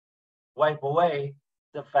wipe away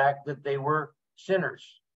the fact that they were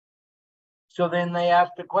sinners. So then they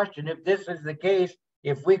asked the question, if this is the case,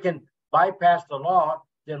 if we can bypass the law,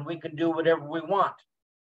 then we can do whatever we want.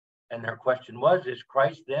 And their question was, is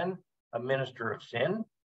Christ then a minister of sin?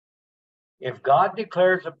 If God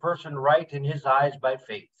declares a person right in his eyes by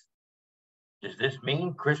faith, does this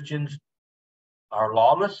mean Christians are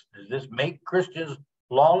lawless? Does this make Christians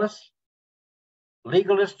lawless?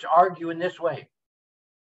 Legalists argue in this way.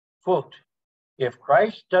 Quote, if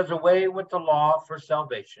Christ does away with the law for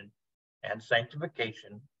salvation and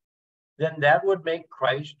sanctification, then that would make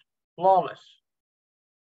Christ lawless.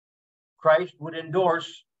 Christ would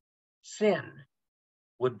endorse sin,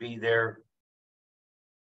 would be their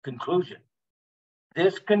conclusion.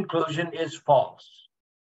 This conclusion is false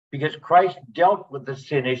because Christ dealt with the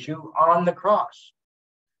sin issue on the cross.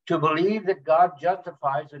 To believe that God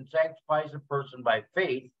justifies and sanctifies a person by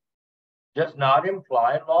faith does not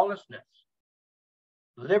imply lawlessness.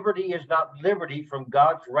 Liberty is not liberty from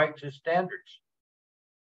God's righteous standards.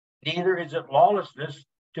 Neither is it lawlessness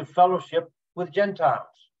to fellowship with Gentiles.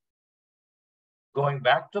 Going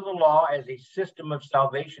back to the law as a system of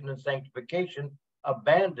salvation and sanctification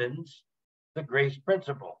abandons the grace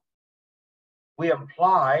principle. We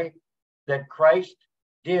imply that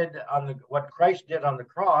what Christ did on the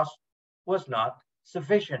cross was not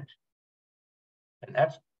sufficient. And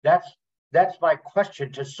that's my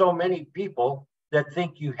question to so many people that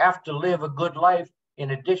think you have to live a good life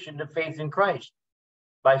in addition to faith in Christ.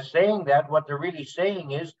 By saying that, what they're really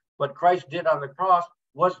saying is what Christ did on the cross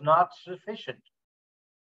was not sufficient.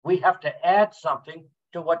 We have to add something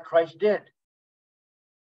to what Christ did.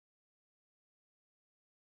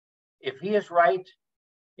 If he is right,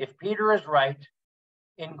 if Peter is right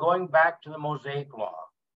in going back to the Mosaic law,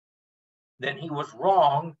 then he was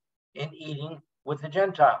wrong in eating with the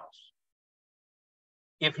Gentiles.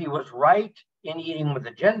 If he was right in eating with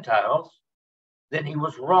the Gentiles, then he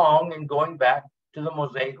was wrong in going back to the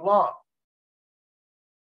Mosaic law.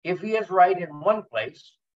 If he is right in one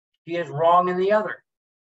place, he is wrong in the other.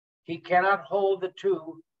 He cannot hold the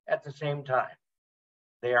two at the same time.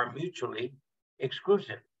 They are mutually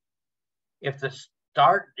exclusive. If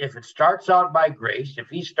it starts out by grace, if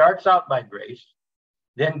he starts out by grace,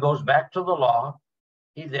 then goes back to the law,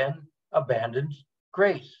 he then abandons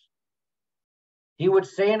grace. He would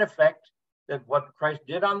say, in effect, that what Christ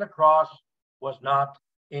did on the cross was not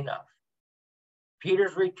enough.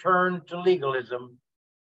 Peter's return to legalism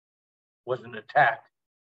was an attack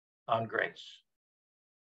on grace.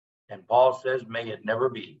 And Paul says, may it never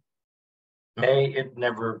be. May it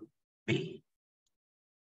never be.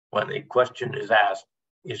 When the question is asked,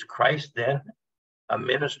 is Christ then a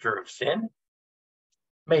minister of sin?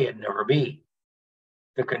 May it never be.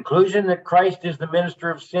 The conclusion that Christ is the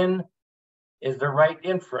minister of sin is the right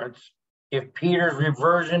inference if Peter's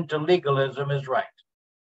reversion to legalism is right.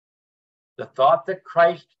 The thought that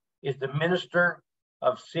Christ is the minister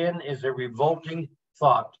of sin is a revolting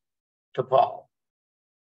thought to Paul.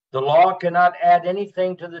 The law cannot add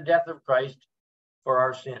anything to the death of Christ for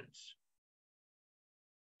our sins.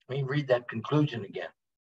 Let me read that conclusion again.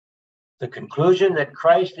 The conclusion that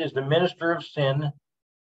Christ is the minister of sin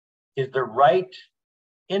is the right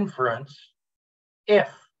inference if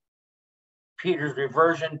Peter's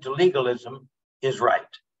reversion to legalism is right.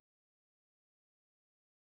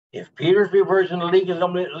 If Peter's reversion to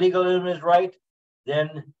legalism is right,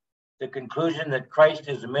 then the conclusion that Christ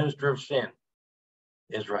is the minister of sin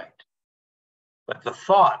is right. But the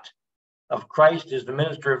thought of Christ as the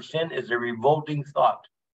minister of sin is a revolting thought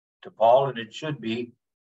to Paul, and it should be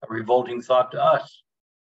a revolting thought to us.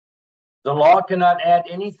 The law cannot add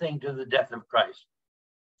anything to the death of Christ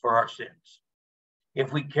for our sins.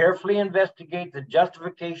 If we carefully investigate the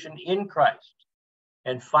justification in Christ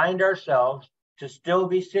and find ourselves to still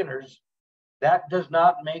be sinners, that does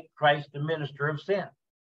not make Christ the minister of sin.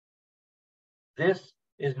 This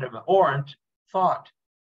is an abhorrent thought.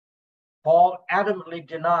 Paul adamantly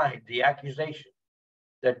denied the accusation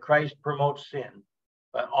that Christ promotes sin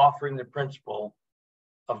by offering the principle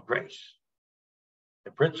of grace.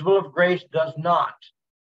 The principle of grace does not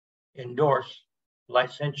endorse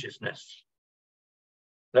licentiousness.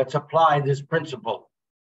 Let's apply this principle.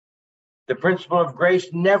 The principle of grace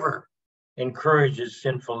never encourages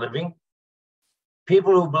sinful living.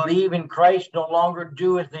 People who believe in Christ no longer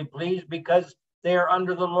do as they please because they are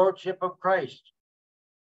under the lordship of Christ.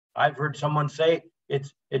 I've heard someone say,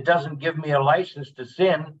 it doesn't give me a license to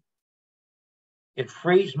sin. It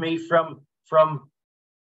frees me from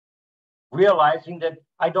realizing that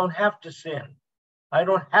I don't have to sin. I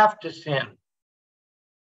don't have to sin.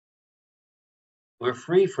 We're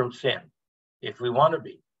free from sin if we want to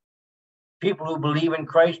be. People who believe in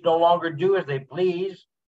Christ no longer do as they please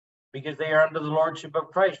because they are under the lordship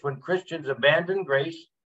of Christ. When Christians abandon grace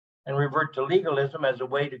and revert to legalism as a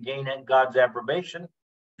way to gain God's approbation,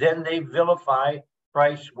 then they vilify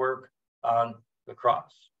Christ's work on the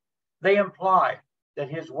cross. They imply that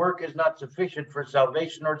his work is not sufficient for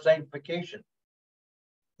salvation or sanctification.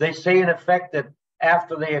 They say, in effect, that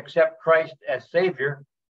after they accept Christ as Savior,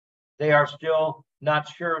 they are still not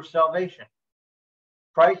sure of salvation.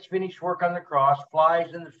 Christ's finished work on the cross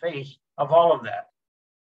flies in the face of all of that.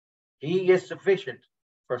 He is sufficient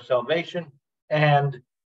for salvation and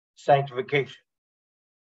sanctification.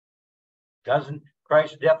 Doesn't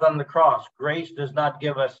Christ's death on the cross, grace does not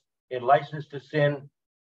give us a license to sin.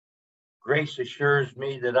 Grace assures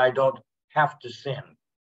me that I don't have to sin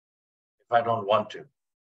if I don't want to.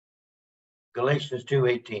 Galatians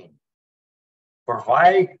 2:18. For if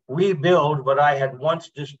I rebuild what I had once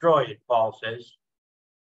destroyed, Paul says,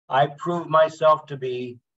 I prove myself to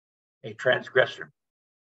be a transgressor.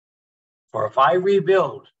 For if I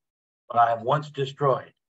rebuild what I have once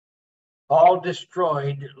destroyed, Paul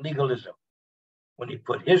destroyed legalism when he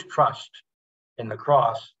put his trust in the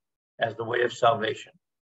cross as the way of salvation.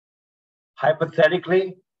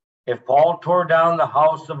 Hypothetically, if Paul tore down the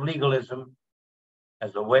house of legalism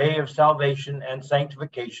as the way of salvation and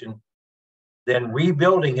sanctification, then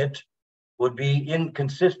rebuilding it would be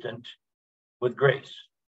inconsistent with grace.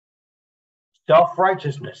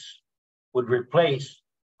 Self-righteousness would replace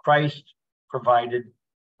Christ-provided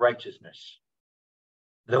righteousness.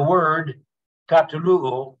 The word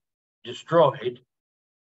katuluo, destroyed,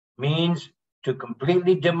 means to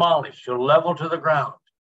completely demolish, to level to the ground.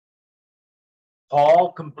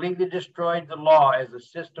 Paul completely destroyed the law as a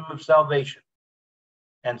system of salvation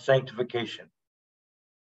and sanctification.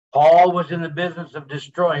 Paul was in the business of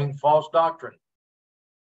destroying false doctrine.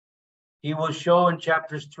 He will show in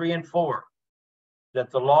chapters 3 and 4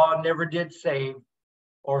 that the law never did save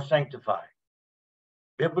or sanctify.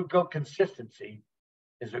 Biblical consistency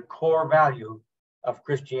is a core value of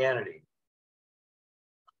Christianity.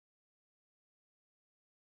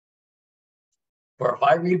 For if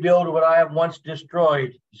I rebuild what I have once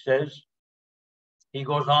destroyed, he says, he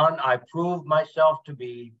goes on, I prove myself to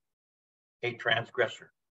be a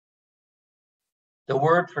transgressor. The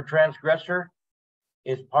word for transgressor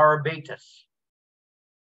is parabetus.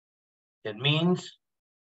 It means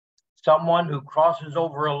someone who crosses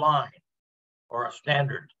over a line or a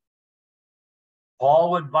standard.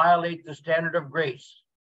 Paul would violate the standard of grace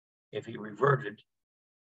if he reverted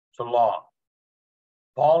to law.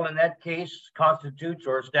 Paul, in that case, constitutes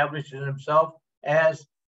or establishes himself as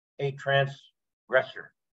a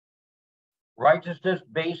transgressor. Righteousness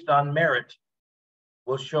based on merit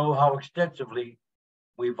will show how extensively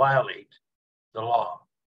we violate the law.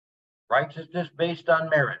 Righteousness based on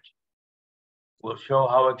merit will show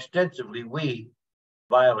how extensively we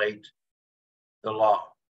violate the law.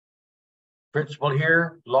 Principle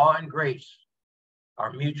here, law and grace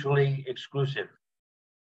are mutually exclusive.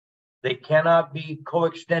 They cannot be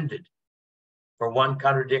coextended, for one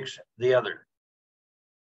contradicts the other.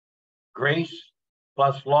 Grace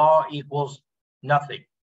plus law equals nothing.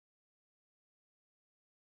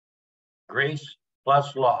 Grace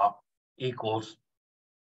plus law equals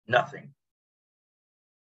nothing.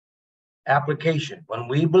 Application. When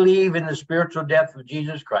we believe in the spiritual death of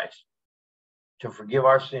Jesus Christ to forgive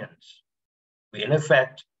our sins, we in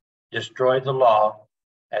effect destroy the law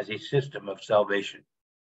as a system of salvation.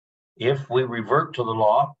 If we revert to the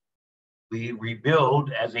law, we rebuild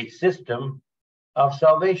as a system of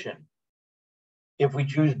salvation. If we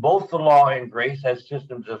choose both the law and grace as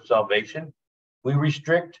systems of salvation, we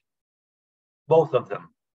restrict both of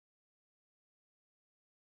them.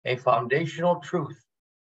 A foundational truth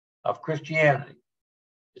of Christianity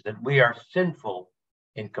is that we are sinful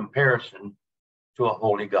in comparison to a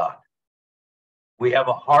holy God. We have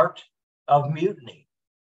a heart of mutiny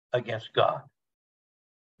against God.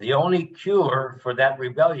 The only cure for that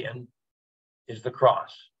rebellion is the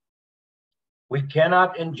cross. We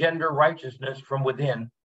cannot engender righteousness from within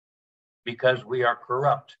because we are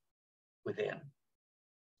corrupt within.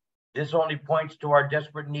 This only points to our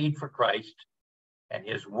desperate need for Christ and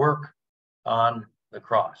his work on the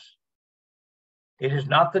cross. It is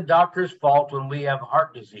not the doctor's fault when we have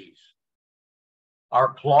heart disease.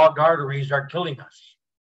 Our clogged arteries are killing us.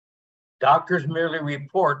 Doctors merely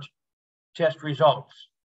report test results.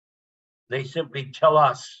 They simply tell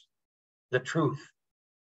us the truth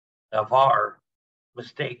of our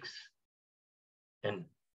mistakes and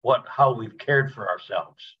how we've cared for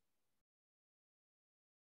ourselves.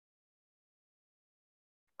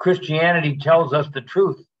 Christianity tells us the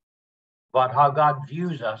truth about how God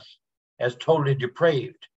views us as totally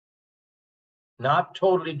depraved. Not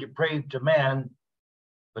totally depraved to man,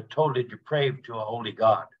 but totally depraved to a holy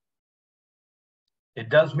God. It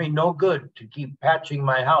does me no good to keep patching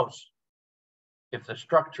my house if the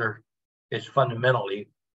structure is fundamentally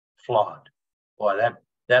flawed. Boy,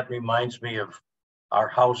 that reminds me of our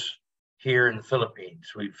house here in the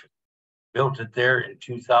Philippines. We've built it there in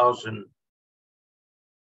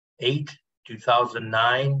 2008,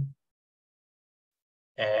 2009,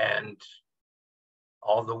 and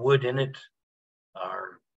all the wood in it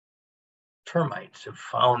are termites have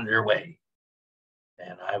found their way.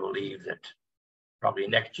 And I believe that probably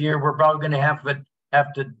next year we're probably going to have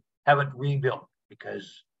to have it rebuilt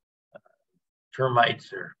because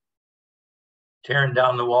termites are tearing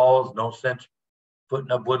down the walls. No sense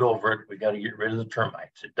putting up wood over it. We got to get rid of the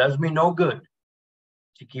termites. It does me no good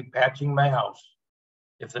to keep patching my house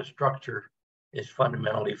if the structure is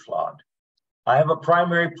fundamentally flawed. I have a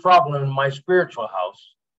primary problem in my spiritual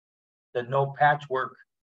house that no patchwork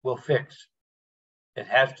will fix. It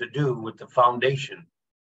has to do with the foundation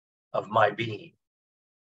of my being.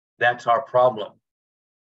 That's our problem.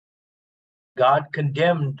 God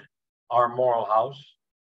condemned our moral house.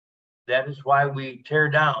 That is why we tear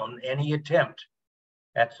down any attempt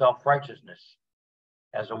at self-righteousness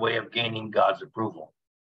as a way of gaining God's approval.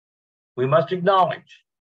 We must acknowledge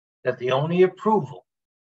that the only approval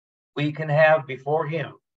we can have before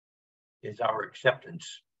Him is our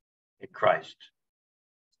acceptance in Christ.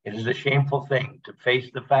 It is a shameful thing to face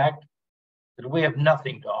the fact that we have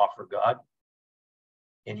nothing to offer God.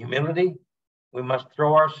 In humility, we must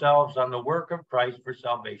throw ourselves on the work of Christ for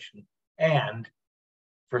salvation and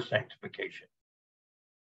for sanctification.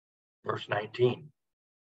 Verse 19,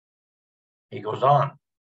 he goes on,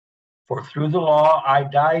 for through the law I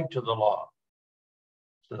died to the law,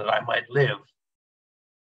 so that I might live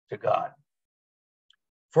to God.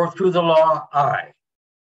 For through the law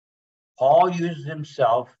Paul uses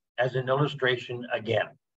himself as an illustration again.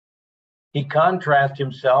 He contrasts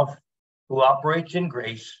himself, who operates in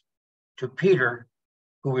grace, to Peter,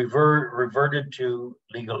 who reverted to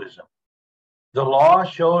legalism. The law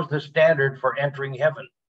shows the standard for entering heaven,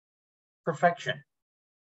 perfection.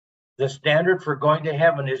 The standard for going to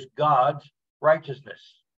heaven is God's righteousness.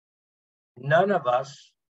 None of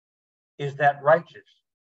us is that righteous.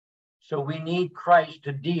 So we need Christ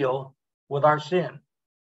to deal with our sin,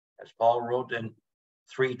 as Paul wrote in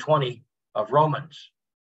 3:20 of Romans.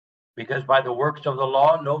 Because by the works of the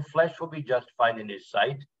law, no flesh will be justified in his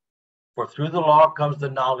sight, for through the law comes the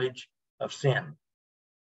knowledge of sin.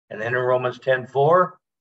 And then in Romans 10:4,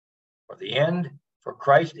 for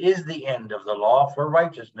Christ is the end of the law for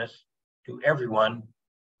righteousness to everyone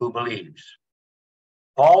who believes.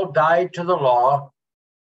 Paul died to the law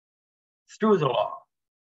through the law.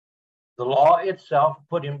 The law itself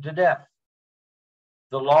put him to death.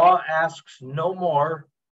 The law asks no more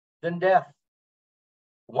than death.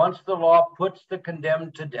 Once the law puts the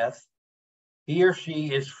condemned to death, he or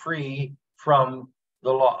she is free from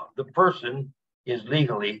the law. The person is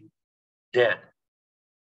legally dead.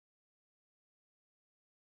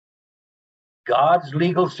 God's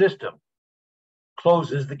legal system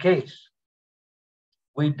closes the case.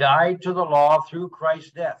 We died to the law through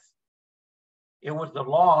Christ's death. It was the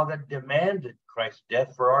law that demanded Christ's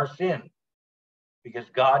death for our sin, because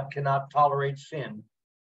God cannot tolerate sin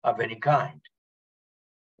of any kind.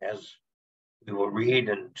 As we will read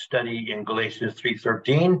and study in Galatians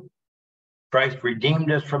 3:13, Christ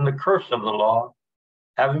redeemed us from the curse of the law,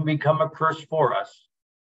 having become a curse for us.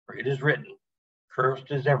 For it is written, cursed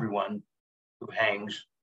is everyone who hangs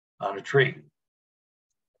on a tree.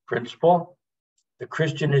 Principle, the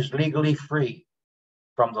Christian is legally free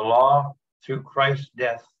from the law through Christ's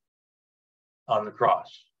death on the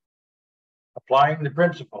cross. Applying the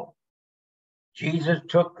principle, Jesus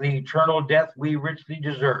took the eternal death we richly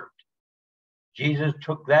deserved. Jesus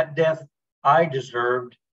took that death I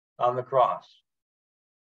deserved on the cross.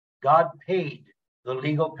 God paid the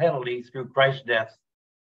legal penalty through Christ's death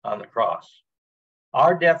on the cross.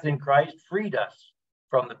 Our death in Christ freed us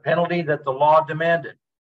from the penalty that the law demanded.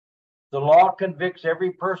 The law convicts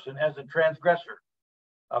every person as a transgressor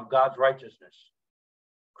of God's righteousness.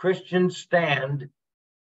 Christians stand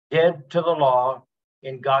dead to the law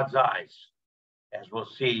in God's eyes, as we'll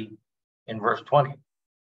see in verse 20.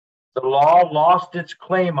 The law lost its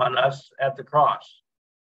claim on us at the cross.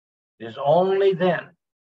 It is only then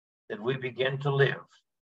that we begin to live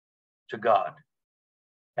to God.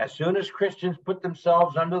 As soon as Christians put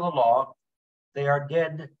themselves under the law, they are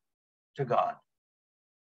dead to God.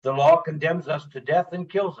 The law condemns us to death and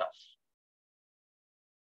kills us.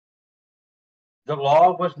 The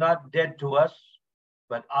law was not dead to us,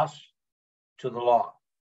 but us to the law.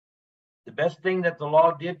 The best thing that the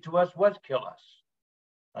law did to us was kill us.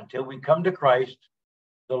 Until we come to Christ,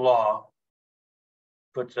 the law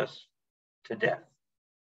puts us to death.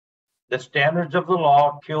 The standards of the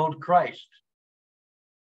law killed Christ.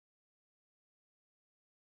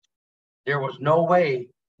 There was no way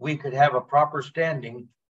we could have a proper standing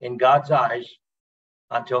in God's eyes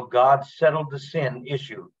until God settled the sin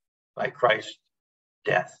issue by Christ's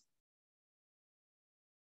death.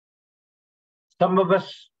 Some of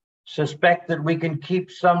us suspect that we can keep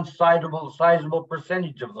some sizable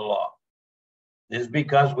percentage of the law. This is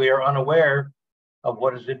because we are unaware of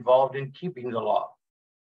what is involved in keeping the law.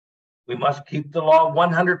 We must keep the law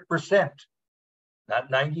 100%, not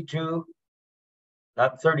 92,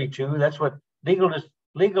 not 32. That's what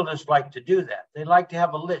legalists like to do that. They like to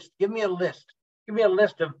have a list. Give me a list. Give me a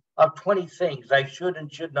list of 20 things I should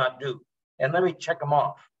and should not do. And let me check them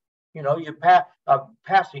off. You know,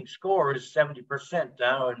 passing score is 70%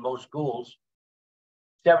 now in most schools.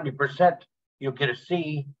 70%, you'll get a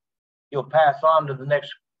C, you'll pass on to the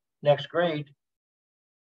next grade.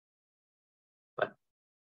 But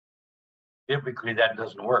biblically, that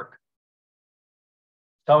doesn't work.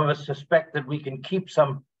 Some of us suspect that we can keep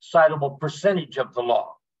some citable percentage of the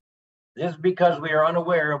law. This is because we are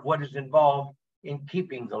unaware of what is involved in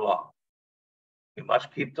keeping the law. We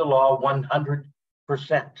must keep the law 100%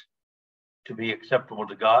 to be acceptable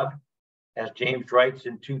to God. As James writes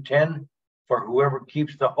in 2:10, for whoever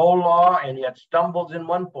keeps the whole law and yet stumbles in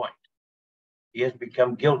one point, he has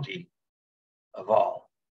become guilty of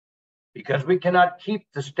all. Because we cannot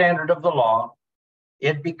keep the standard of the law,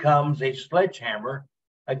 it becomes a sledgehammer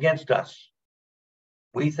against us.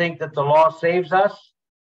 We think that the law saves us,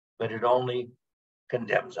 but it only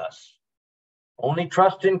condemns us. Only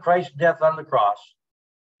trust in Christ's death on the cross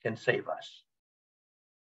can save us.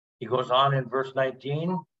 He goes on in verse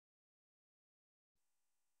 19,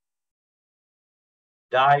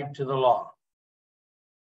 died to the law.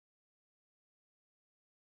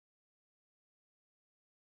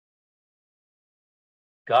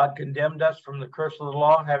 God condemned us from the curse of the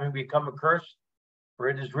law, having become a curse, for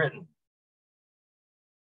it is written.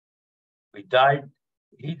 He died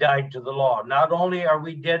to the law. Not only are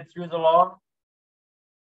we dead through the law,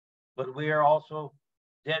 but we are also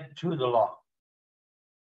dead to the law.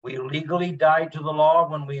 We legally died to the law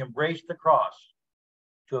when we embraced the cross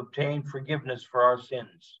to obtain forgiveness for our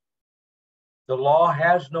sins. The law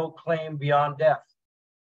has no claim beyond death.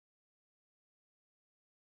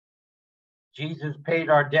 Jesus paid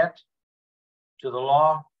our debt to the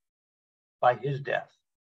law by his death.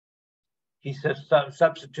 He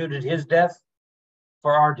substituted his death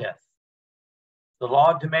for our death. The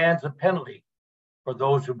law demands a penalty for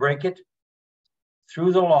those who break it.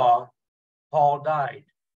 Through the law, Paul died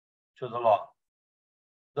to the law.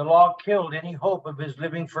 The law killed any hope of his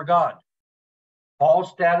living for God.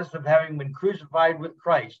 Paul's status of having been crucified with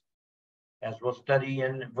Christ, as we'll study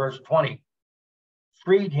in verse 20,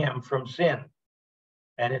 freed him from sin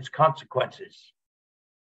and its consequences.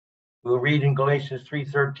 We'll read in Galatians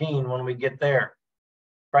 3:13 when we get there.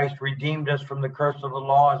 Christ redeemed us from the curse of the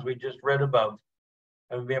law, as we just read above,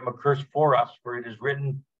 and became a curse for us, for it is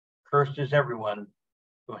written, cursed is everyone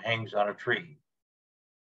who hangs on a tree.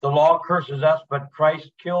 The law curses us, but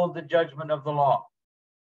Christ killed the judgment of the law.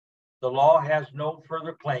 The law has no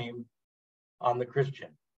further claim on the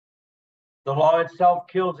Christian. The law itself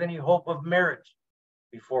kills any hope of merit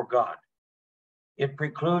before God. It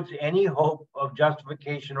precludes any hope of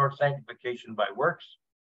justification or sanctification by works,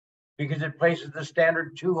 because it places the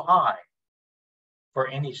standard too high for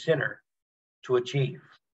any sinner to achieve.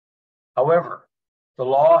 However, the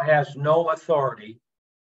law has no authority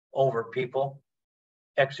over people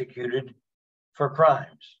executed for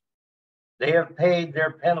crimes. They have paid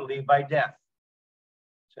their penalty by death.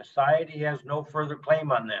 Society has no further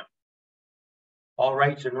claim on them. Paul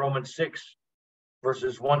writes in Romans 6,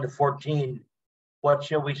 verses 1 to 14, what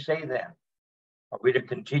shall we say then? Are we to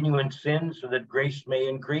continue in sin so that grace may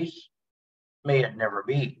increase? May it never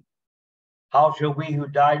be. How shall we who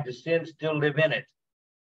died to sin still live in it?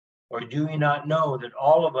 Or do you not know that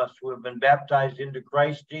all of us who have been baptized into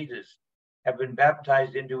Christ Jesus have been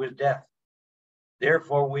baptized into his death?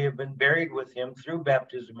 Therefore, we have been buried with him through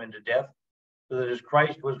baptism into death, so that as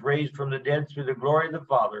Christ was raised from the dead through the glory of the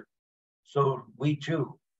Father, so we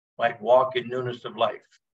too might walk in newness of life.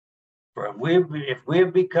 For if we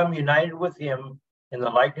have become united with him in the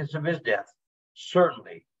likeness of his death,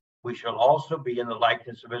 certainly we shall also be in the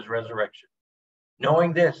likeness of his resurrection.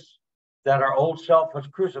 Knowing this, that our old self was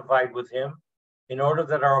crucified with him, in order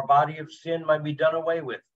that our body of sin might be done away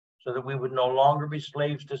with, so that we would no longer be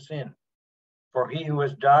slaves to sin. For he who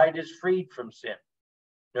has died is freed from sin.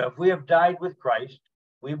 Now, if we have died with Christ,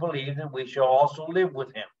 we believe that we shall also live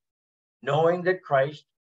with him, knowing that Christ,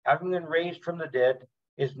 having been raised from the dead,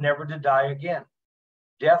 is never to die again.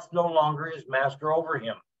 Death no longer is master over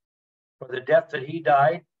him. For the death that he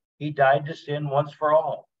died to sin once for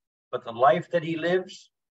all. But the life that he lives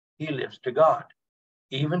to God.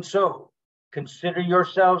 Even so, consider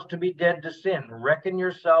yourselves to be dead to sin. Reckon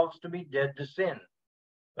yourselves to be dead to sin.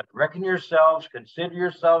 But consider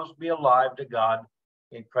yourselves to be alive to God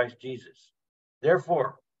in Christ Jesus.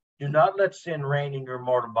 Therefore, do not let sin reign in your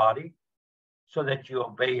mortal body, so that you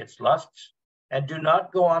obey its lusts, and do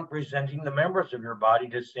not go on presenting the members of your body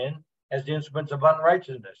to sin as instruments of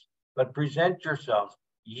unrighteousness, but present yourselves,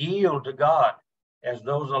 yield to God as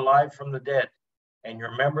those alive from the dead, and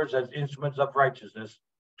your members as instruments of righteousness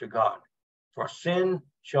to God. For sin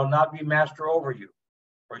shall not be master over you,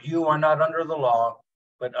 for you are not under the law,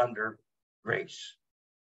 but under grace.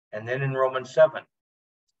 And then in Romans 7,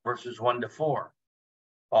 verses 1 to 4,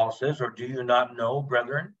 Paul says, or do you not know,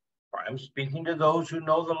 brethren, for I'm speaking to those who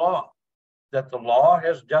know the law, that the law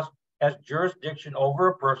has jurisdiction over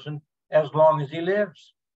a person as long as he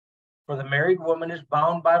lives. For the married woman is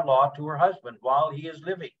bound by law to her husband while he is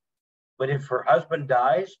living. But if her husband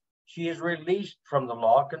dies, she is released from the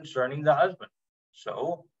law concerning the husband.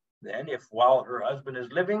 So then, if while her husband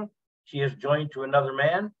is living, she is joined to another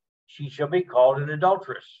man, she shall be called an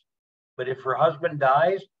adulteress. But if her husband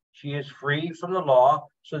dies, she is free from the law,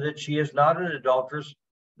 so that she is not an adulteress,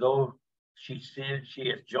 though she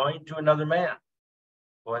is joined to another man.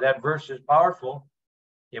 Boy, that verse is powerful.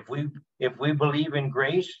 If we believe in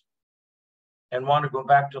grace and want to go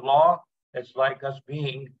back to law, it's like us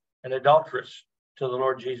being an adulteress to the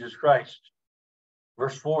Lord Jesus Christ.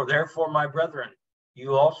 Verse 4, therefore, my brethren,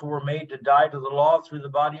 you also were made to die to the law through the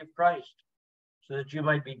body of Christ, so that you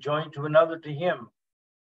might be joined to another, to him,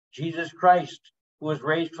 Jesus Christ, who was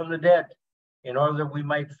raised from the dead, in order that we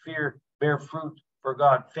might bear fruit for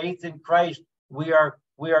God. Faith in Christ, we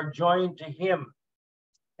are joined to him.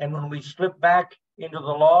 And when we slip back into the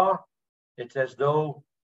law, it's as though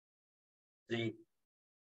the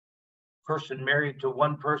person married to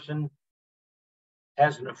one person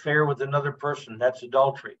has an affair with another person. That's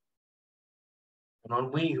adultery. And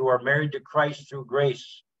when we who are married to Christ through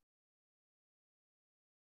grace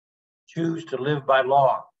choose to live by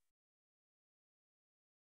law,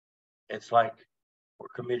 it's like we're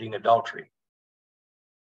committing adultery.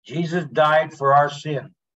 Jesus died for our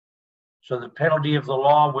sin, so the penalty of the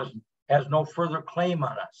law has no further claim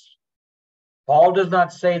on us. Paul does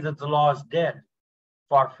not say that the law is dead,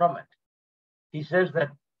 far from it. He says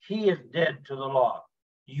that he is dead to the law.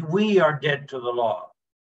 We are dead to the law.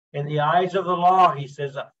 In the eyes of the law, he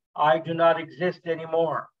says, I do not exist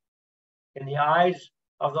anymore. In the eyes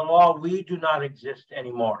of the law, we do not exist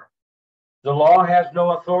anymore. The law has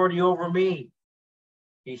no authority over me,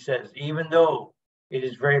 he says, even though it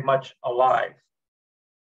is very much alive.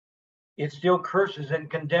 It still curses and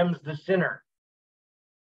condemns the sinner.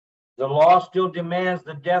 The law still demands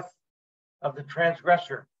the death of the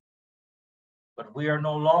transgressor. But we are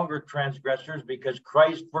no longer transgressors because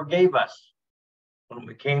Christ forgave us when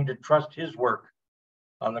we came to trust his work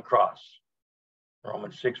on the cross.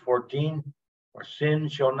 Romans 6:14, for sin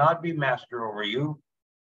shall not be master over you,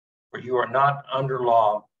 for you are not under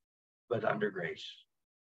law, but under grace.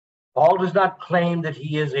 Paul does not claim that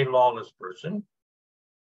he is a lawless person.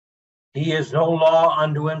 He is no law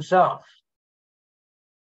unto himself.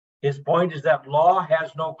 His point is that law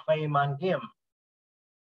has no claim on him.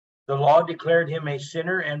 The law declared him a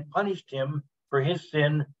sinner and punished him for his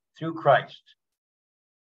sin through Christ.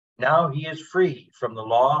 Now he is free from the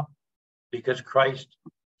law because Christ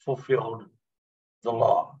fulfilled the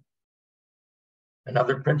law.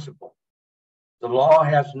 Another principle. The law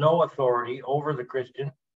has no authority over the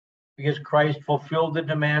Christian because Christ fulfilled the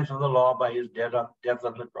demands of the law by his death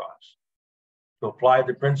on the cross. To apply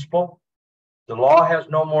the principle, the law has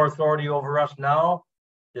no more authority over us now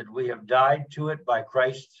that we have died to it by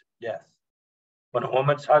Christ's death. When a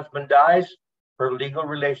woman's husband dies, her legal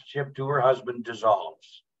relationship to her husband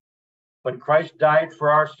dissolves. When Christ died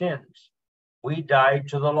for our sins, we died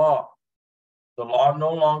to the law. The law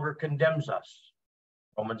no longer condemns us.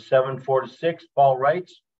 Romans 7:4-6, Paul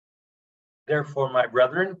writes, therefore, my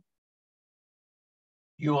brethren,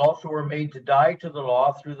 you also were made to die to the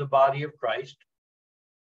law through the body of Christ,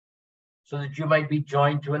 so that you might be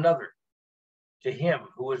joined to another, to him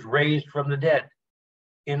who was raised from the dead,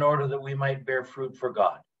 in order that we might bear fruit for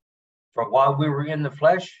God. For while we were in the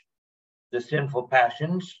flesh, the sinful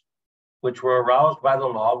passions, which were aroused by the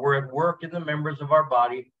law, were at work in the members of our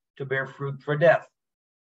body to bear fruit for death.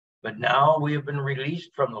 But now we have been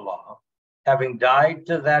released from the law, having died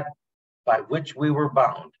to that by which we were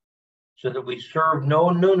bound, so that we serve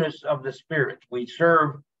no newness of the Spirit. We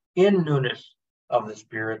serve in newness of the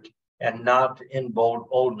Spirit and not in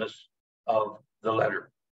boldness of the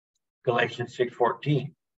letter. Galatians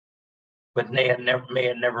 6:14. But may it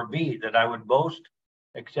never be that I would boast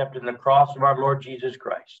except in the cross of our Lord Jesus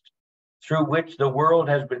Christ, through which the world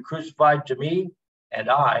has been crucified to me and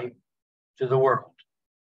I to the world.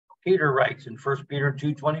 Peter writes in 1 Peter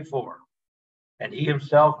 2:24, and he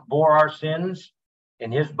himself bore our sins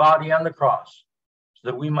in his body on the cross, so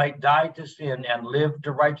that we might die to sin and live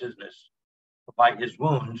to righteousness. For by his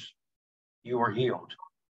wounds you were healed.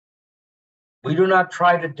 We do not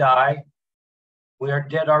try to die. We are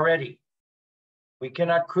dead already. We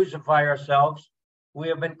cannot crucify ourselves. We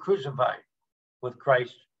have been crucified with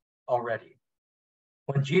Christ already.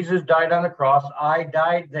 When Jesus died on the cross, I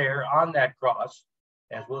died there on that cross,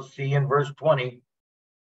 as we'll see in verse 20,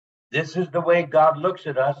 this is the way God looks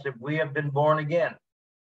at us if we have been born again.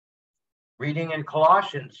 Reading in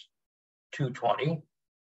Colossians 2:20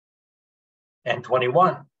 and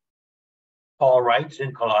 21, Paul writes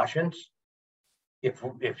in Colossians,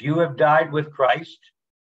 if you have died with Christ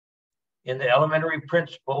in the elementary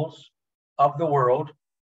principles of the world,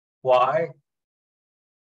 why,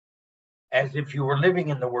 as if you were living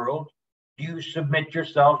in the world, do you submit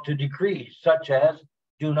yourselves to decrees such as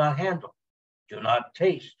do not handle, do not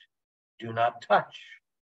taste, do not touch?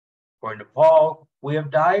 According to Paul, we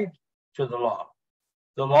have died to the law.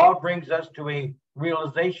 The law brings us to a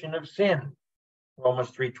realization of sin,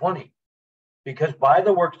 Romans 3:20, because by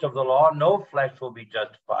the works of the law, no flesh will be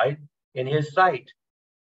justified in his sight.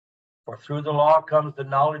 For through the law comes the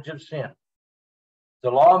knowledge of sin.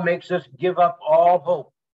 The law makes us give up all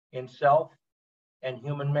hope in self and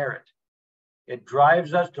human merit. It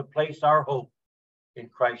drives us to place our hope in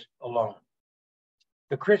Christ alone.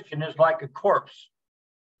 The Christian is like a corpse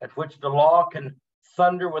at which the law can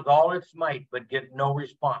thunder with all its might but get no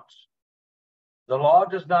response. The law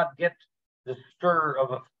does not get the stir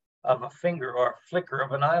of a finger or a flicker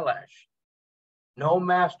of an eyelash. No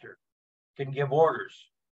master can give orders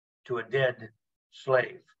to a dead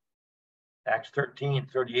slave. Acts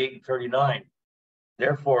 13:38 and 39.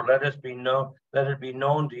 Therefore, let it be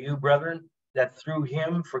known to you, brethren, that through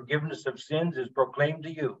him forgiveness of sins is proclaimed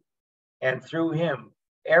to you, and through him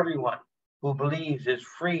everyone who believes is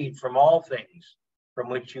freed from all things from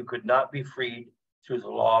which you could not be freed through the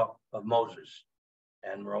law of Moses.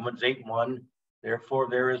 And Romans 8:1, therefore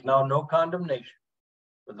there is now no condemnation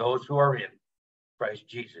for those who are in Christ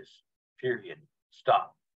Jesus. Period.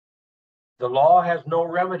 Stop. The law has no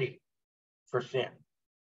remedy for sin.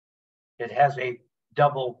 It has a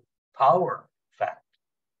double power fact.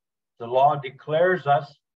 The law declares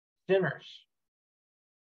us sinners.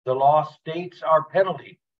 The law states our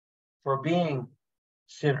penalty for being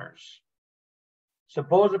sinners.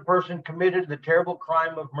 Suppose a person committed the terrible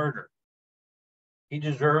crime of murder. He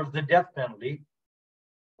deserves the death penalty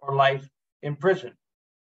or life in prison.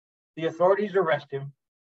 The authorities arrest him,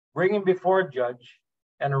 bring him before a judge,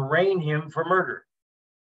 and arraign him for murder.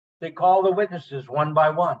 They call the witnesses one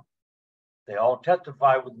by one. They all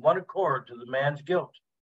testify with one accord to the man's guilt.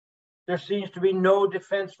 There seems to be no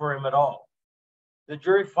defense for him at all. The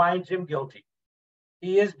jury finds him guilty.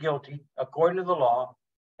 He is guilty according to the law,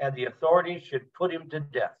 and the authorities should put him to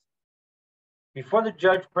death. Before the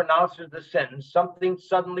judge pronounces the sentence, something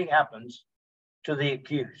suddenly happens to the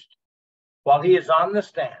accused. While he is on the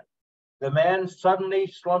stand, the man suddenly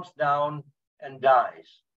slumps down and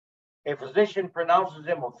dies. A physician pronounces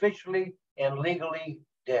him officially and legally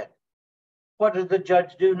dead. What does the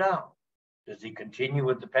judge do now? Does he continue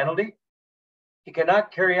with the penalty? He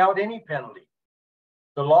cannot carry out any penalty.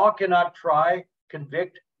 The law cannot try,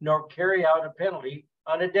 convict, nor carry out a penalty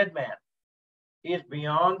on a dead man. He is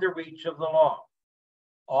beyond the reach of the law.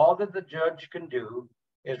 All that the judge can do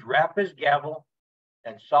is rap his gavel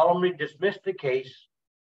and solemnly dismiss the case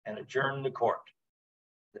and adjourn the court.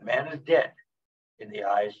 The man is dead in the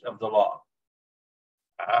eyes of the law.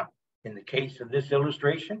 In the case of this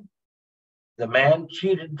illustration, the man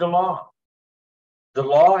cheated the law. The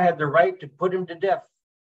law had the right to put him to death,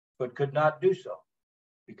 but could not do so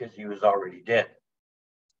because he was already dead.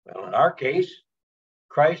 Well, in our case,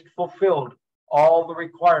 Christ fulfilled all the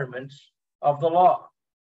requirements of the law.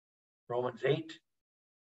 Romans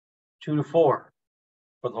 8:2-4.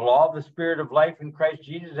 For the law of the Spirit of life in Christ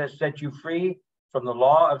Jesus has set you free from the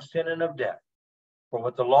law of sin and of death. For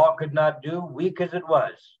what the law could not do, weak as it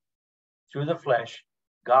was, through the flesh,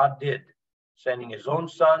 God did, sending his own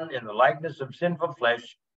Son in the likeness of sinful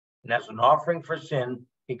flesh, and as an offering for sin,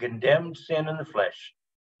 he condemned sin in the flesh,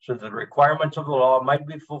 so that the requirements of the law might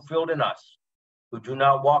be fulfilled in us, who do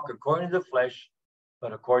not walk according to the flesh,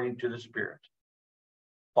 but according to the Spirit.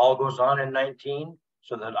 Paul goes on in 19,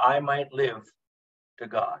 so that I might live to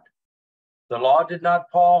God. The law did not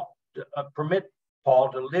permit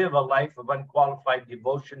Paul to live a life of unqualified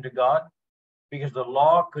devotion to God, because the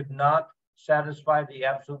law could not satisfy the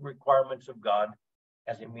absolute requirements of God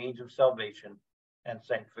as a means of salvation and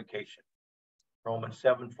sanctification. Romans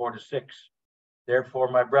 7:4-6. Therefore,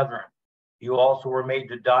 my brethren, you also were made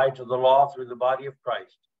to die to the law through the body of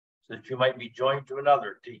Christ, so that you might be joined to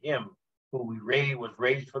another, to him who was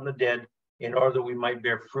raised from the dead, in order that we might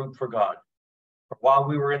bear fruit for God. For while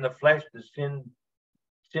we were in the flesh, the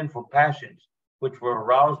sinful passions, which were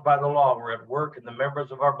aroused by the law, were at work in the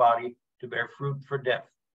members of our body to bear fruit for death.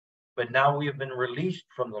 But now we have been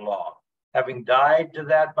released from the law, having died to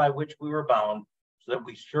that by which we were bound, so that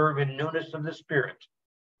we serve in newness of the Spirit,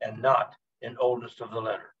 and not in oldness of the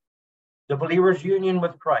letter. The believer's union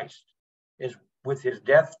with Christ is with his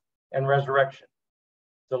death and resurrection.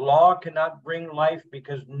 The law cannot bring life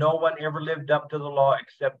because no one ever lived up to the law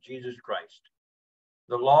except Jesus Christ.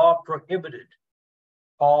 The law prohibited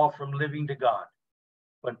Paul from living to God.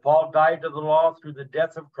 When Paul died to the law through the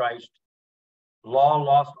death of Christ, law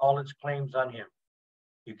lost all its claims on him.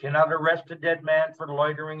 You cannot arrest a dead man for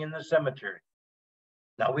loitering in the cemetery.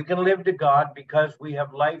 Now we can live to God because we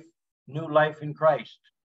have life, new life in Christ.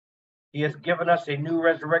 He has given us a new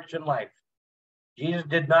resurrection life. Jesus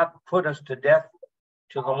did not put us to death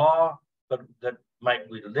to the law, but that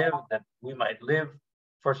we might live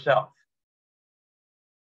for self.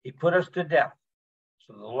 He put us to death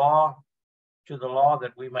to the law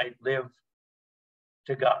that we might live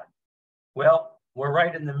to God. Well, we're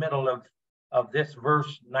right in the middle of this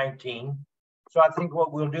verse 19. So I think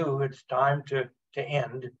what we'll do, it's time to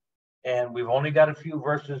end. And we've only got a few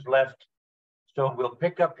verses left. So we'll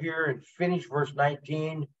pick up here and finish verse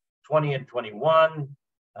 19, 20, and 21.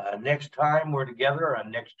 Next time we're together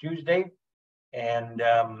on next Tuesday. And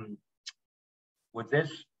with this,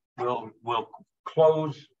 we'll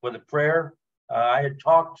close with a prayer. I had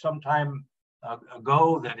talked some time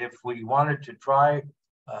ago that if we wanted to try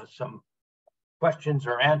some questions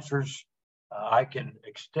or answers, I can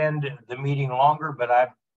extend the meeting longer, but I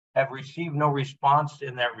have received no response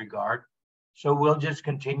in that regard. So we'll just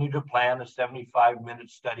continue to plan a 75-minute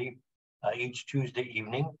study each Tuesday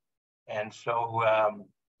evening. And so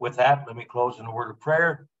with that, let me close in a word of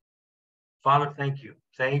prayer. Father, thank you.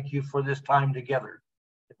 Thank you for this time together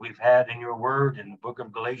that we've had in your word in the book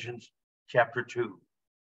of Galatians, chapter 2.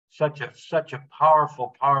 Such a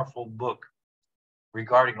powerful, powerful book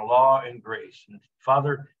regarding law and grace. And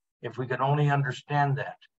Father, if we can only understand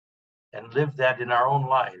that and live that in our own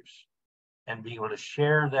lives and be able to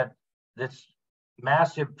share this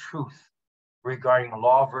massive truth regarding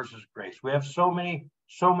law versus grace. We have so many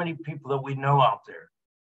people that we know out there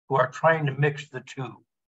who are trying to mix the two,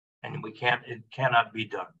 and it cannot be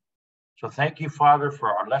done. So thank you, Father, for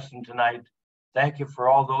our lesson tonight. Thank you for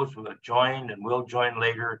all those who have joined and will join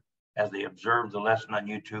later as they observe the lesson on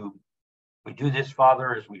YouTube. We do this,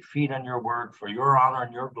 Father, as we feed on your word for your honor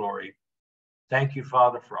and your glory. Thank you,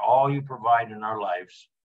 Father, for all you provide in our lives.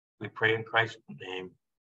 We pray in Christ's name.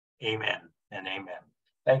 Amen and amen.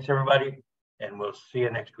 Thanks, everybody, and we'll see you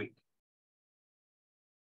next week.